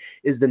Calgary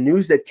is the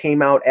news that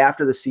came out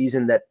after the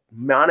season that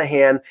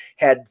Monahan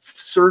had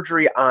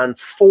surgery on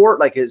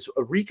his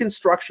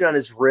reconstruction on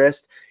his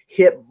wrist,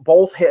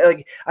 both hip.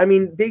 Like, I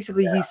mean,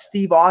 basically he's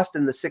Steve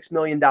Austin, the $6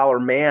 million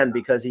man,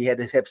 because he had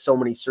to have so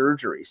many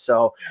surgeries.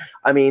 So,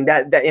 I mean,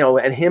 that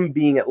and him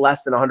being at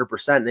less than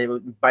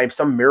 100% by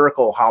some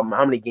miracle, how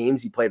many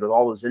games he played with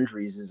all those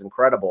injuries is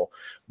incredible.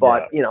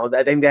 But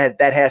I think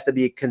that has to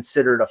be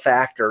considered a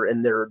factor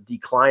in their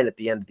decline at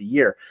the end of the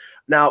year.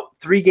 Now,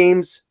 3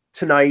 games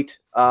tonight,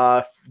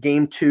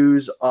 game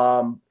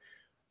 2s.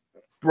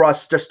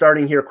 Russ, just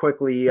starting here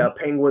quickly,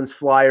 Penguins,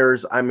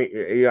 Flyers. I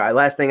mean,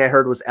 last thing I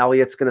heard was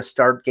Elliott's going to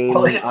start game.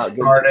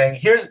 Starting.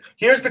 Here's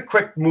the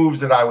quick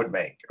moves that I would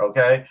make,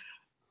 okay?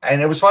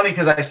 And it was funny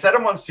because I said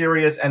them on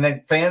Sirius, and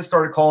then fans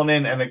started calling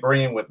in and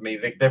agreeing with me.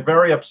 They're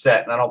very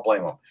upset, and I don't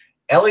blame them.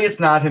 Elliott's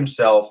not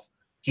himself.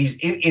 And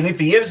if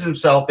he is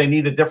himself, they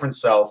need a different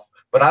self.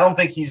 But I don't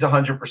think he's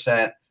 100%.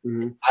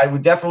 Mm-hmm. I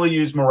would definitely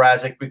use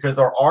Mrazek because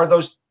there are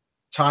those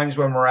times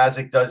when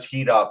Mrazek does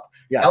heat up.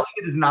 Yes.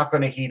 Elliott is not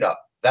going to heat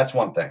up. That's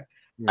one thing.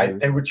 Mm-hmm.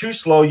 They were too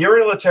slow.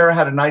 Yuri Laterra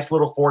had a nice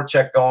little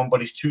forecheck going,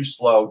 but he's too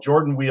slow.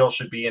 Jordan Wheel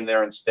should be in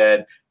there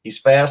instead. He's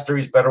faster.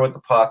 He's better with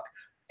the puck.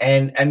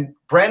 And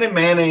Brandon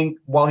Manning,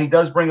 while he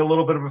does bring a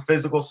little bit of a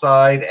physical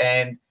side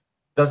and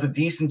does a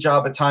decent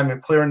job at time of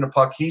clearing the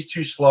puck, he's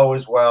too slow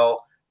as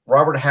well.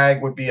 Robert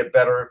Hagg would be a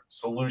better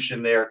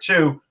solution there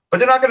too. But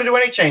they're not going to do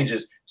any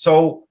changes.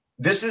 So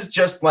this is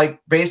just like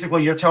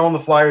basically you're telling the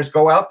Flyers,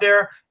 go out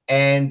there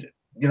and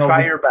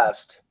try your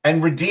best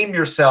and redeem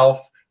yourself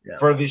Yeah.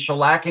 for the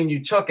shellacking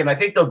you took. And I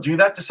think they'll do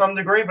that to some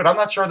degree, but I'm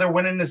not sure they're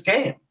winning this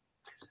game.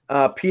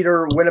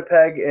 Peter,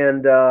 Winnipeg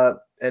and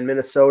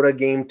Minnesota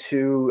game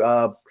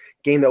 2,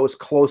 game that was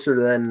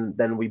closer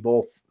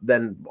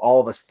than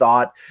all of us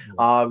thought.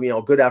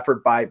 Good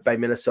effort by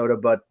Minnesota,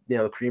 but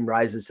the cream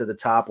rises to the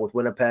top with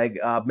Winnipeg.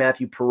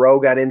 Matthew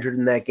Perreault got injured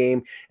in that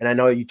game, and I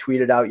know you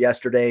tweeted out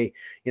yesterday.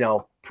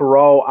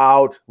 Perreault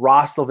out,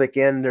 Roslovic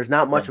in. There's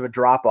not much of a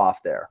drop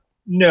off there.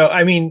 No,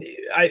 I mean,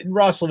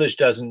 Roslovic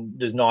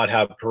does not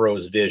have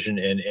Perreault's vision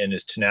and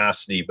his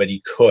tenacity, but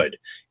he could.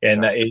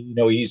 And,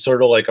 he's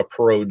sort of like a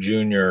Perreault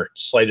junior,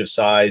 slight of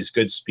size,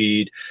 good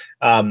speed.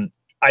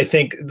 I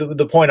think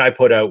the point I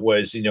put out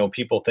was,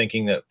 people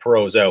thinking that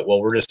Perreault's out.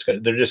 Well,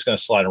 they're just going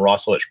to slide on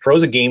Roslovic.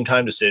 Perreault's a game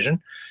time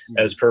decision,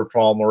 as per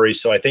Paul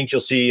Maurice. So I think you'll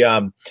see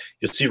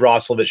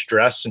Roslovic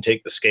dress and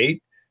take the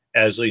skate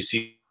as we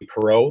see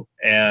Perreault.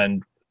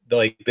 And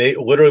they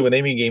literally, when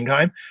they mean game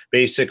time,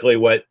 basically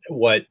what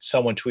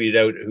someone tweeted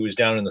out who was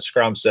down in the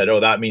scrum said, oh,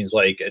 that means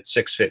like at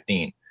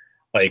 6:15,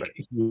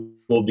 he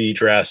will be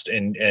dressed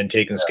and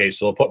taking the skate.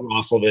 So they'll put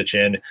Roslovic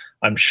in,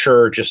 I'm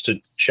sure, just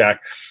to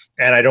check.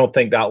 And I don't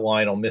think that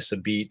line will miss a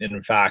beat. And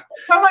in fact,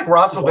 it's not like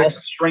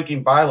Roslovic's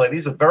shrinking violet.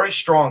 He's a very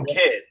strong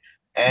kid.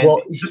 And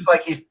just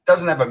like he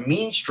doesn't have a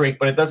mean streak,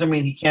 but it doesn't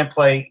mean he can't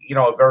play,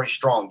 a very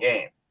strong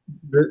game.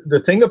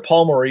 The thing that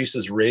Paul Maurice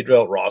has raved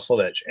about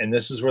Roslovic, and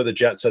this is where the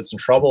Jets had some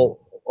trouble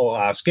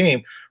last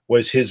game,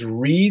 was his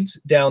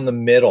reads down the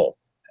middle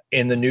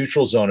in the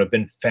neutral zone have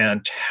been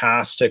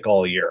fantastic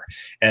all year.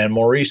 And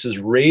Maurice has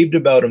raved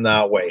about him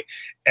that way.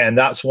 And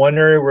that's one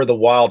area where the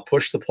Wild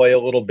pushed the play a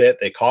little bit.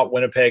 They caught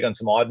Winnipeg on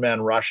some odd man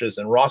rushes,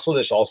 and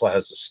Roslovic also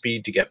has the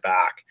speed to get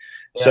back.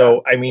 Yeah.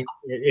 So, I mean,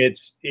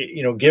 it's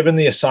given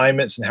the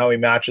assignments and how he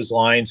matches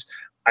lines,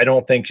 I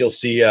don't think you'll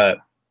see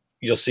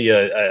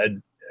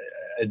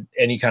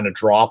any kind of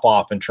drop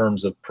off in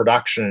terms of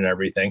production and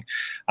everything.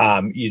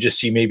 You just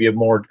see maybe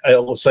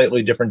a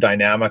slightly different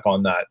dynamic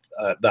on that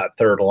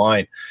third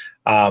line.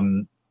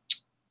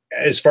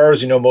 As far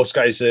as most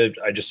guys,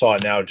 I just saw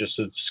it now, just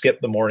have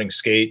skipped the morning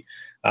skate,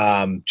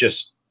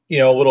 just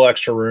a little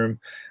extra room,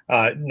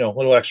 a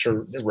little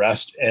extra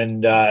rest,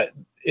 and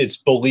it's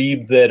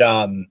believed that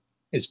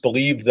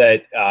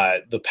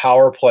the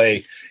power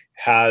play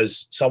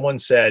has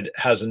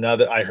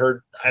another, I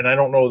heard, and I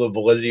don't know the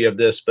validity of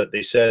this, but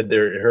they said they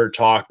heard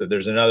talk that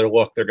there's another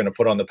look they're going to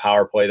put on the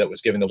power play that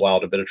was giving the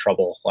Wild a bit of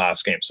trouble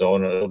last game. So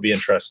it'll be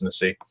interesting to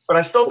see. But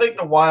I still think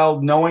the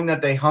Wild, knowing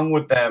that they hung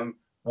with them,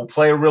 will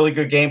play a really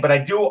good game. But I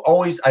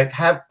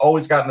have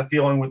always gotten the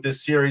feeling with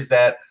this series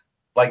that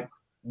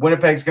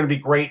Winnipeg's going to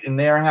be great in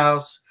their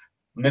house.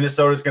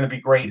 Minnesota's going to be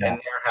great in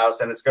their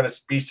house. And it's going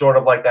to be sort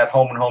of like that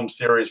home and home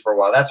series for a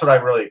while. That's what I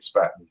really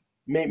expect.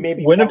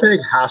 Maybe Winnipeg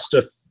has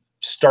to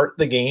start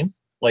the game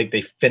like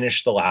they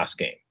finished the last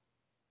game.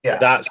 Yeah,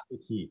 that's the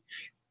key.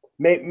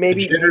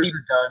 Maybe the jitters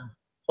are done.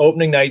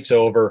 Opening night's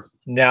over.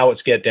 Now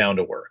it's get down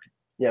to work.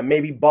 Yeah,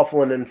 maybe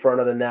Bufflin in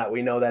front of the net.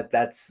 We know that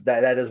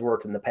has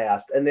worked in the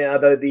past. And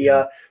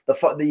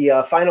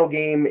the final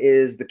game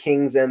is the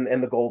Kings and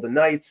the Golden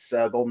Knights.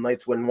 Golden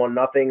Knights win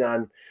 1-0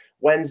 on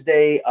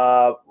Wednesday.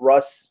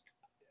 Russ,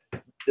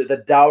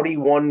 the Doughty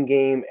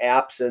one-game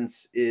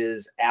absence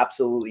is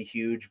absolutely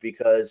huge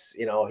because,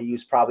 he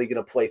was probably going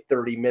to play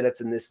 30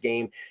 minutes in this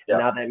game. And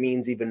now that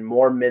means even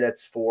more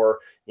minutes for,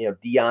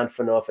 Dion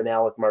Phaneuf and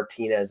Alec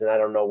Martinez. And I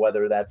don't know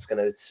whether that's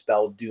going to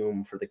spell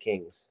doom for the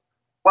Kings.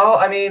 Well,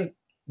 I mean,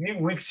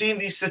 we've seen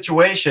these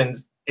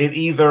situations. It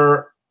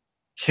either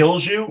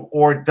kills you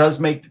or it does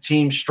make the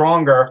team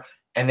stronger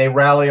and they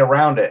rally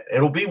around it.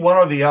 It'll be one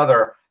or the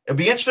other. It'd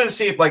be interesting to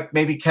see if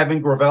maybe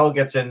Kevin Gravel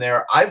gets in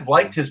there. I've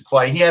liked his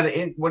play. He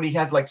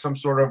had some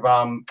sort of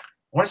I want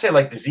to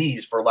say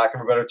disease, for lack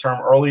of a better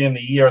term, early in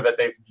the year that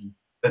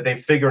they've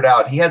figured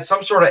out. He had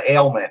some sort of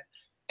ailment,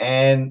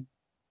 and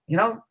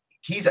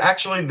he's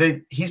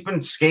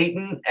been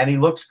skating and he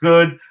looks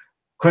good.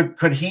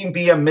 Could he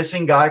be a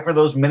missing guy for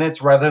those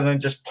minutes rather than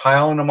just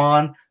piling them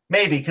on?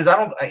 Maybe, because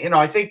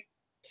I think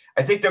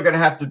they're going to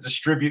have to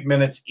distribute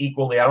minutes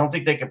equally. I don't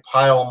think they can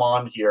pile them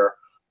on here.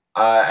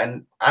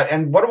 And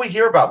what do we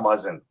hear about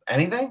Muzzin?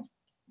 Anything?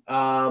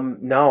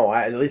 No,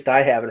 at least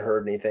I haven't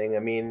heard anything. I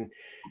mean,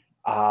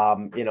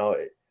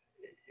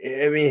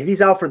 if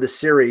he's out for the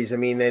series, I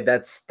mean,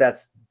 that's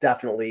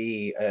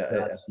definitely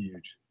that's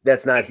huge.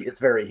 It's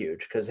very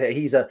huge because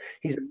he's a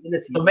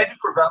minutes. So maybe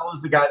Gravel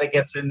is the guy that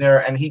gets in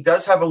there, and he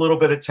does have a little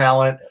bit of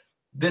talent.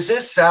 This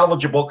is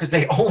salvageable because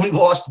they only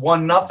lost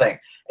 1-0.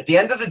 At the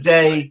end of the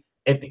day,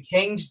 if the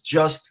Kings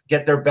just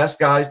get their best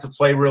guys to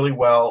play really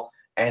well,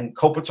 and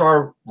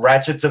Kopitar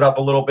ratchets it up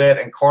a little bit,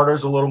 and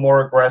Carter's a little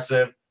more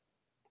aggressive,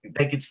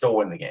 they could still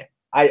win the game.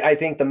 I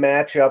think the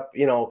matchup,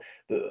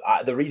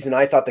 the reason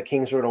I thought the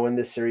Kings were going to win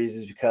this series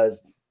is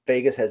because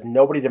Vegas has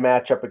nobody to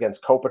match up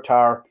against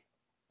Kopitar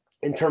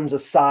in terms of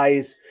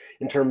size,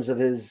 in terms of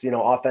his,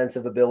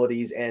 offensive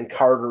abilities, and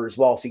Carter as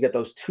well. So you get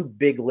those two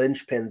big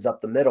linchpins up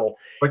the middle.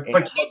 But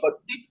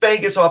keep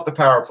Vegas off the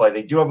power play.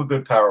 They do have a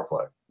good power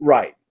play.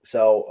 Right.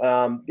 So,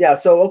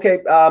 okay.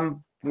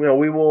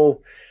 We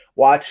will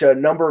watch a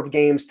number of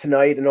games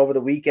tonight and over the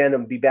weekend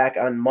and be back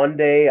on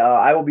Monday.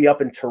 I will be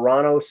up in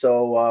Toronto.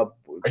 So, are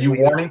you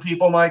warning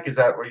people, Mike? Is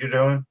that what you're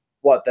doing?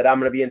 What, that I'm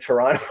going to be in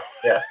Toronto?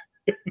 Yeah.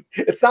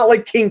 It's not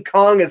like King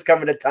Kong is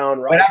coming to town,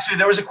 right? But actually,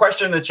 there was a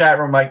question in the chat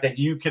room, Mike, that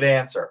you could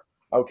answer.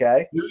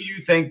 Okay. Do you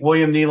think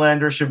William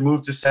Nylander should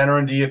move to center,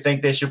 and do you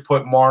think they should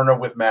put Marner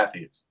with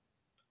Matthews?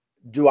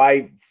 Do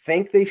I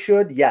think they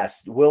should?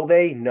 Yes. Will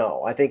they?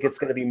 No. I think it's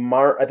going to be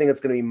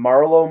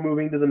Marlowe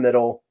moving to the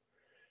middle.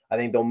 I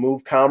think they'll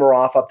move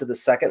Komarov up to the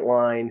second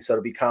line. So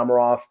it'll be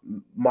Komarov,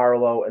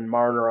 Marlowe, and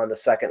Marner on the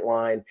second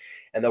line.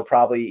 And they'll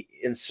probably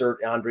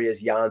insert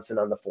Andreas Janssen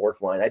on the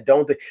fourth line. I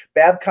don't think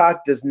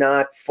Babcock does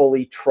not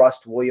fully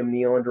trust William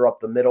Nylander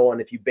up the middle.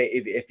 And if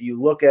you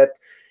look at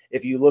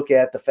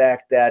the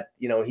fact that,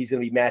 he's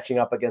going to be matching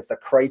up against a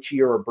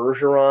Krejci or a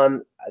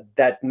Bergeron,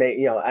 that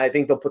may, I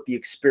think they'll put the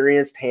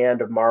experienced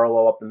hand of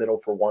Marlowe up the middle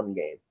for one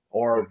game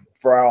or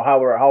for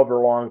however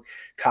long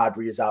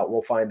Kadri is out.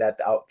 We'll find that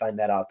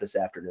out this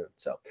afternoon.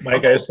 So,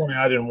 Mike, I just want to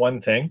add in one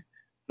thing.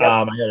 Yep.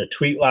 I got a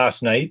tweet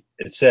last night.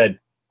 It said,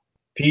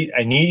 Pete,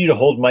 I need you to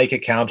hold Mike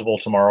accountable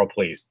tomorrow,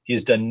 please.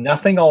 He's done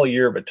nothing all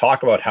year but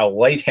talk about how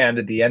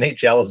light-handed the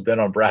NHL has been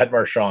on Brad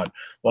Marchand.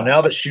 Well,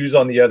 now the shoe's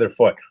on the other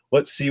foot.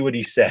 Let's see what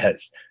he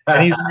says.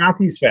 And he's a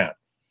Matthews fan.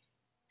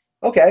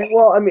 Okay.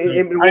 Well, I mean,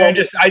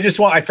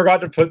 I forgot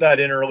to put that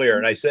in earlier,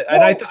 and I said,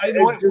 and I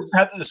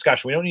had the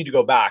discussion. We don't need to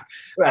go back.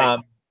 Right.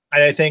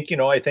 And I think,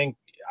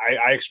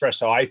 I express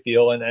how I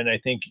feel, and I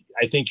think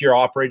you're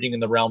operating in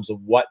the realms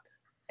of what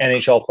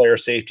NHL player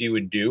safety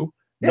would do,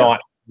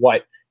 not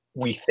what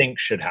we think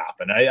should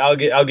happen.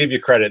 I'll give you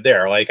credit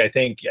there. Like I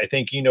think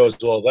you know as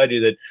well as I do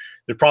that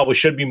there probably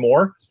should be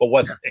more, but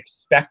what's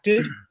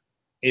expected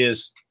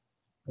is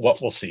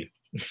what we'll see.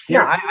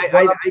 Yeah,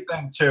 I think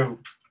them too.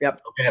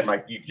 Yep. Go ahead,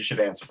 Mike. You should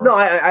answer first. No,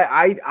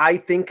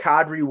 I think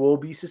Kadri will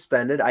be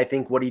suspended. I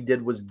think what he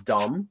did was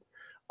dumb.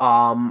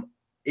 But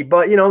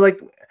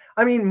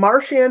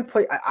Marchand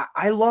play.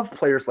 I love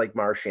players like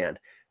Marchand.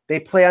 They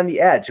play on the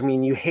edge. I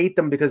mean, you hate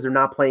them because they're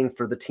not playing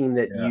for the team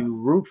that you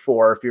root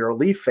for if you're a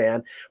Leaf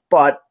fan.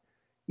 But,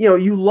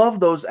 you love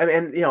those.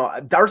 And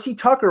Darcy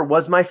Tucker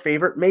was my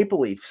favorite Maple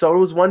Leaf. So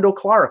was Wendell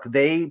Clark.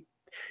 I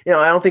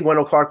don't think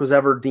Wendell Clark was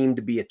ever deemed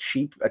to be a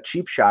cheap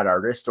shot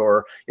artist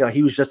or,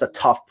 he was just a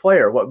tough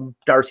player. What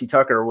Darcy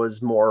Tucker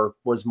was more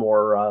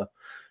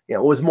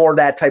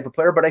that type of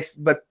player.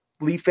 But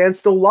Leaf fans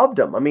still loved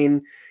him. I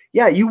mean,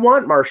 yeah, you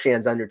want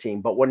Marchands on your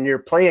team, but when you're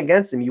playing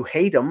against him, you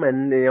hate him.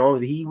 And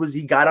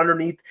he got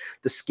underneath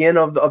the skin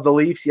of the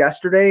Leafs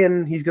yesterday,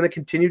 and he's going to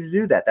continue to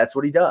do that. That's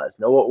what he does.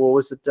 No, what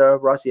was it,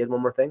 Russ? You had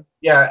one more thing.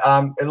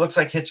 Yeah, it looks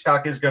like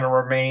Hitchcock is going to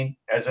remain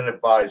as an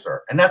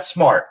advisor, and that's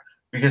smart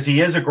because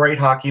he is a great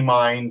hockey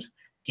mind.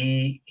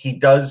 He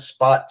does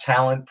spot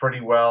talent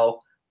pretty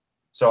well,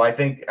 so I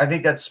think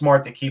that's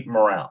smart to keep him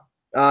around.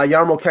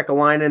 Jarmo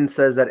Kekalainen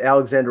says that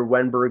Alexander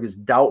Wenberg is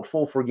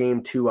doubtful for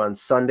Game 2 on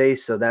Sunday,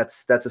 so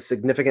that's a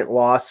significant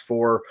loss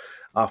for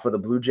the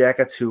Blue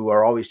Jackets, who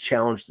are always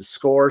challenged to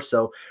score.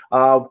 So,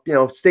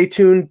 stay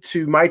tuned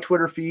to my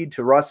Twitter feed,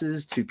 to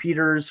Russ's, to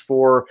Peter's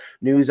for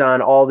news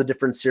on all the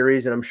different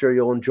series, and I'm sure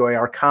you'll enjoy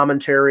our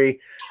commentary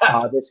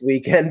this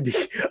weekend,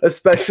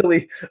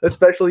 especially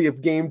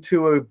if Game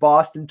 2 of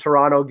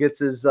Boston-Toronto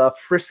gets as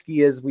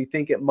frisky as we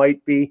think it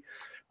might be.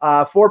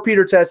 For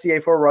Peter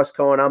Tessier, for Russ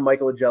Cohen, I'm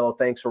Michael Agello.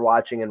 Thanks for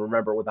watching. And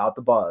remember, without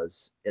the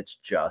buzz, it's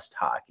just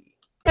hockey.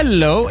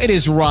 Hello, it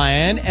is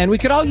Ryan, and we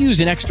could all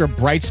use an extra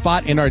bright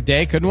spot in our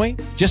day, couldn't we?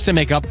 Just to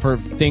make up for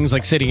things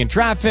like sitting in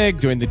traffic,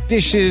 doing the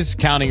dishes,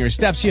 counting your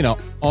steps,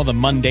 all the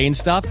mundane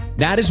stuff.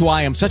 That is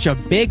why I'm such a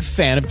big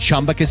fan of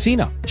Chumba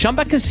Casino.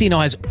 Chumba Casino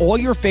has all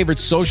your favorite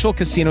social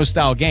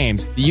casino-style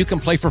games that you can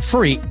play for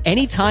free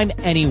anytime,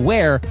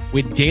 anywhere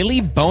with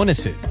daily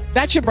bonuses.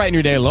 That should brighten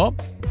your day a little.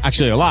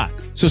 Actually, a lot.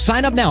 So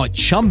sign up now at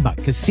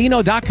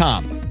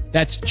ChumbaCasino.com.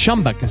 That's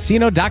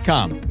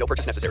ChumbaCasino.com. No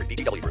purchase necessary.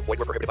 VGW Group. Void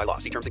where prohibited by law.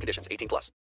 See terms and conditions. 18+.